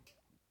so.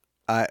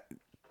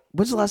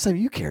 When's the last time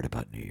you cared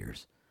about New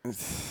Year's?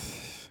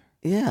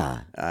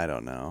 Yeah. I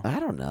don't know. I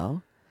don't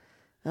know.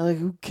 Like,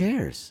 who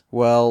cares?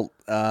 Well,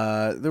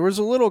 there was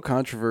a little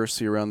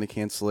controversy around the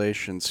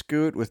cancellation.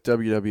 Scoot with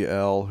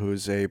WWL,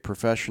 who's a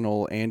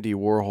professional Andy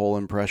Warhol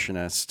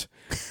impressionist,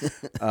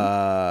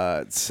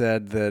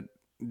 said that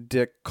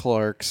Dick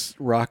Clark's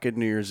Rockin'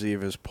 New Year's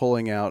Eve is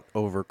pulling out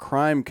over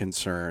crime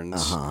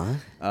concerns.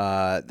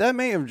 That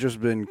may have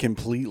just been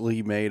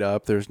completely made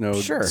up. There's no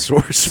source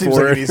Seems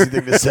for like it. an easy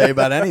thing to say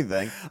about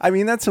anything. I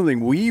mean, that's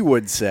something we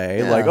would say.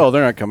 Yeah. Like, oh,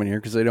 they're not coming here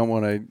because they don't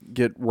want to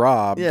get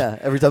robbed. Yeah,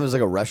 every time there's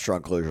like a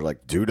restaurant closure,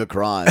 like due to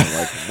crime. I'm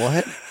like,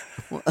 what?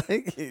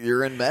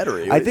 You're in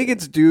Metairie. I think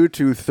it's due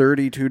to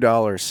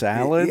 $32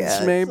 salads, Yeah,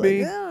 it's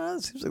maybe. Like, yeah,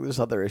 it seems like there's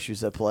other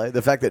issues at play.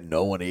 The fact that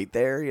no one ate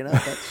there, you know.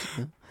 That's,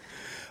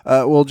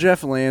 Well,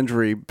 Jeff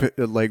Landry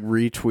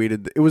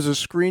retweeted. It was a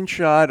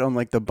screenshot on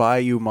like the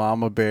Bayou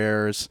Mama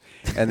Bears,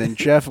 and then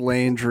Jeff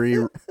Landry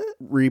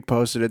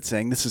reposted it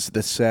saying, "This is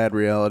the sad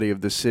reality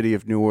of the city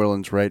of New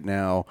Orleans right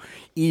now.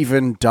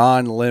 Even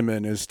Don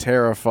Lemon is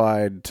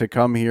terrified to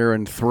come here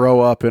and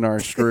throw up in our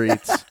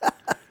streets.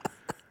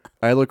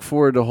 I look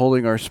forward to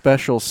holding our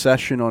special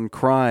session on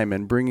crime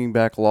and bringing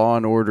back law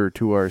and order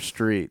to our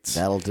streets.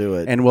 that'll do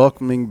it. And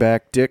welcoming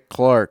back Dick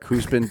Clark,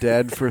 who's been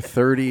dead for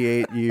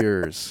 38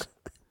 years."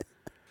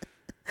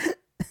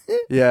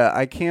 Yeah,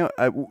 I can't.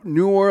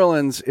 New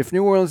Orleans, if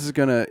New Orleans is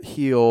going to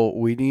heal,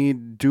 we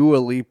need Dua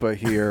Lipa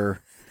here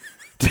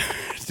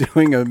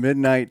doing a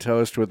midnight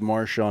toast with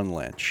Marshawn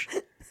Lynch.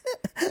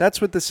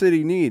 That's what the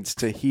city needs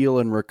to heal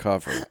and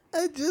recover.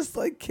 I just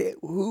like can't.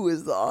 Who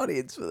is the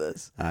audience for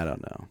this? I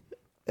don't know.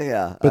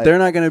 Yeah, But they're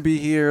not going to be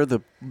here.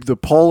 The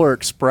Polar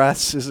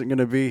Express isn't going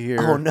to be here.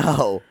 Oh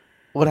no!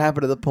 What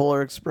happened to the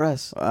Polar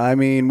Express? I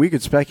mean, we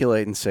could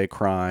speculate and say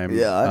crime.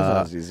 Yeah, that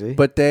sounds easy.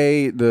 But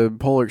the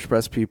Polar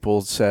Express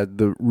people said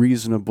the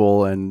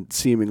reasonable and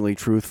seemingly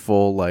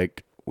truthful,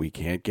 like, we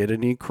can't get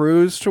any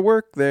crews to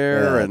work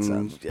there, Yeah, that and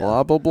sounds- yeah.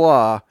 blah, blah,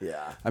 blah.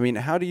 Yeah. I mean,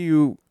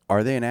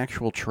 are they an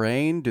actual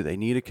train? Do they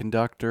need a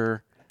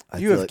conductor? I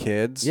You feel have like-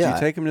 kids. yeah. Do you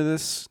take them to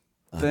this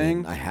I thing?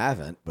 mean, I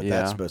haven't, but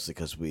Yeah. that's mostly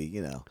because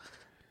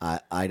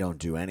I don't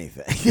do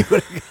anything.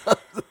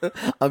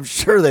 I'm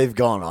sure they've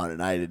gone on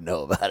and I didn't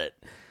know about it.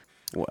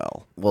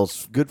 Well,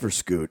 It's good for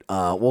Scoot.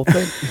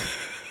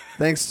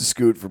 Thanks to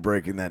Scoot for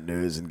breaking that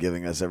news and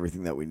giving us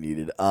everything that we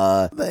needed.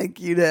 Thank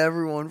you to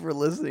everyone for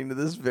listening to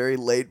this very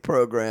late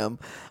program.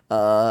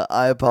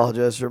 I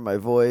apologize for my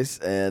voice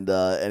and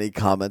any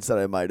comments that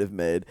I might have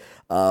made.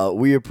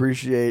 We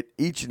appreciate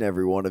each and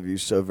every one of you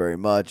so very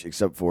much,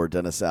 except for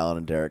Dennis Allen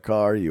and Derek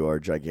Carr. You are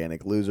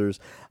gigantic losers.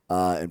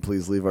 And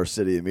please leave our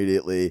city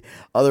immediately.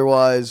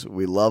 Otherwise,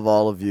 we love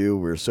all of you.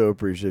 We're so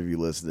appreciative of you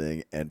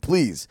listening. And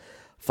please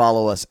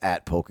follow us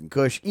at Poke and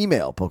Kush.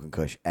 Email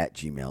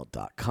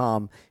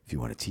pokeandkush@gmail.com if you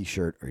want a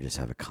t-shirt or just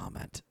have a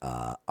comment.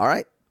 All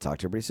right. Talk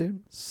to everybody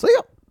soon. See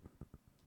ya.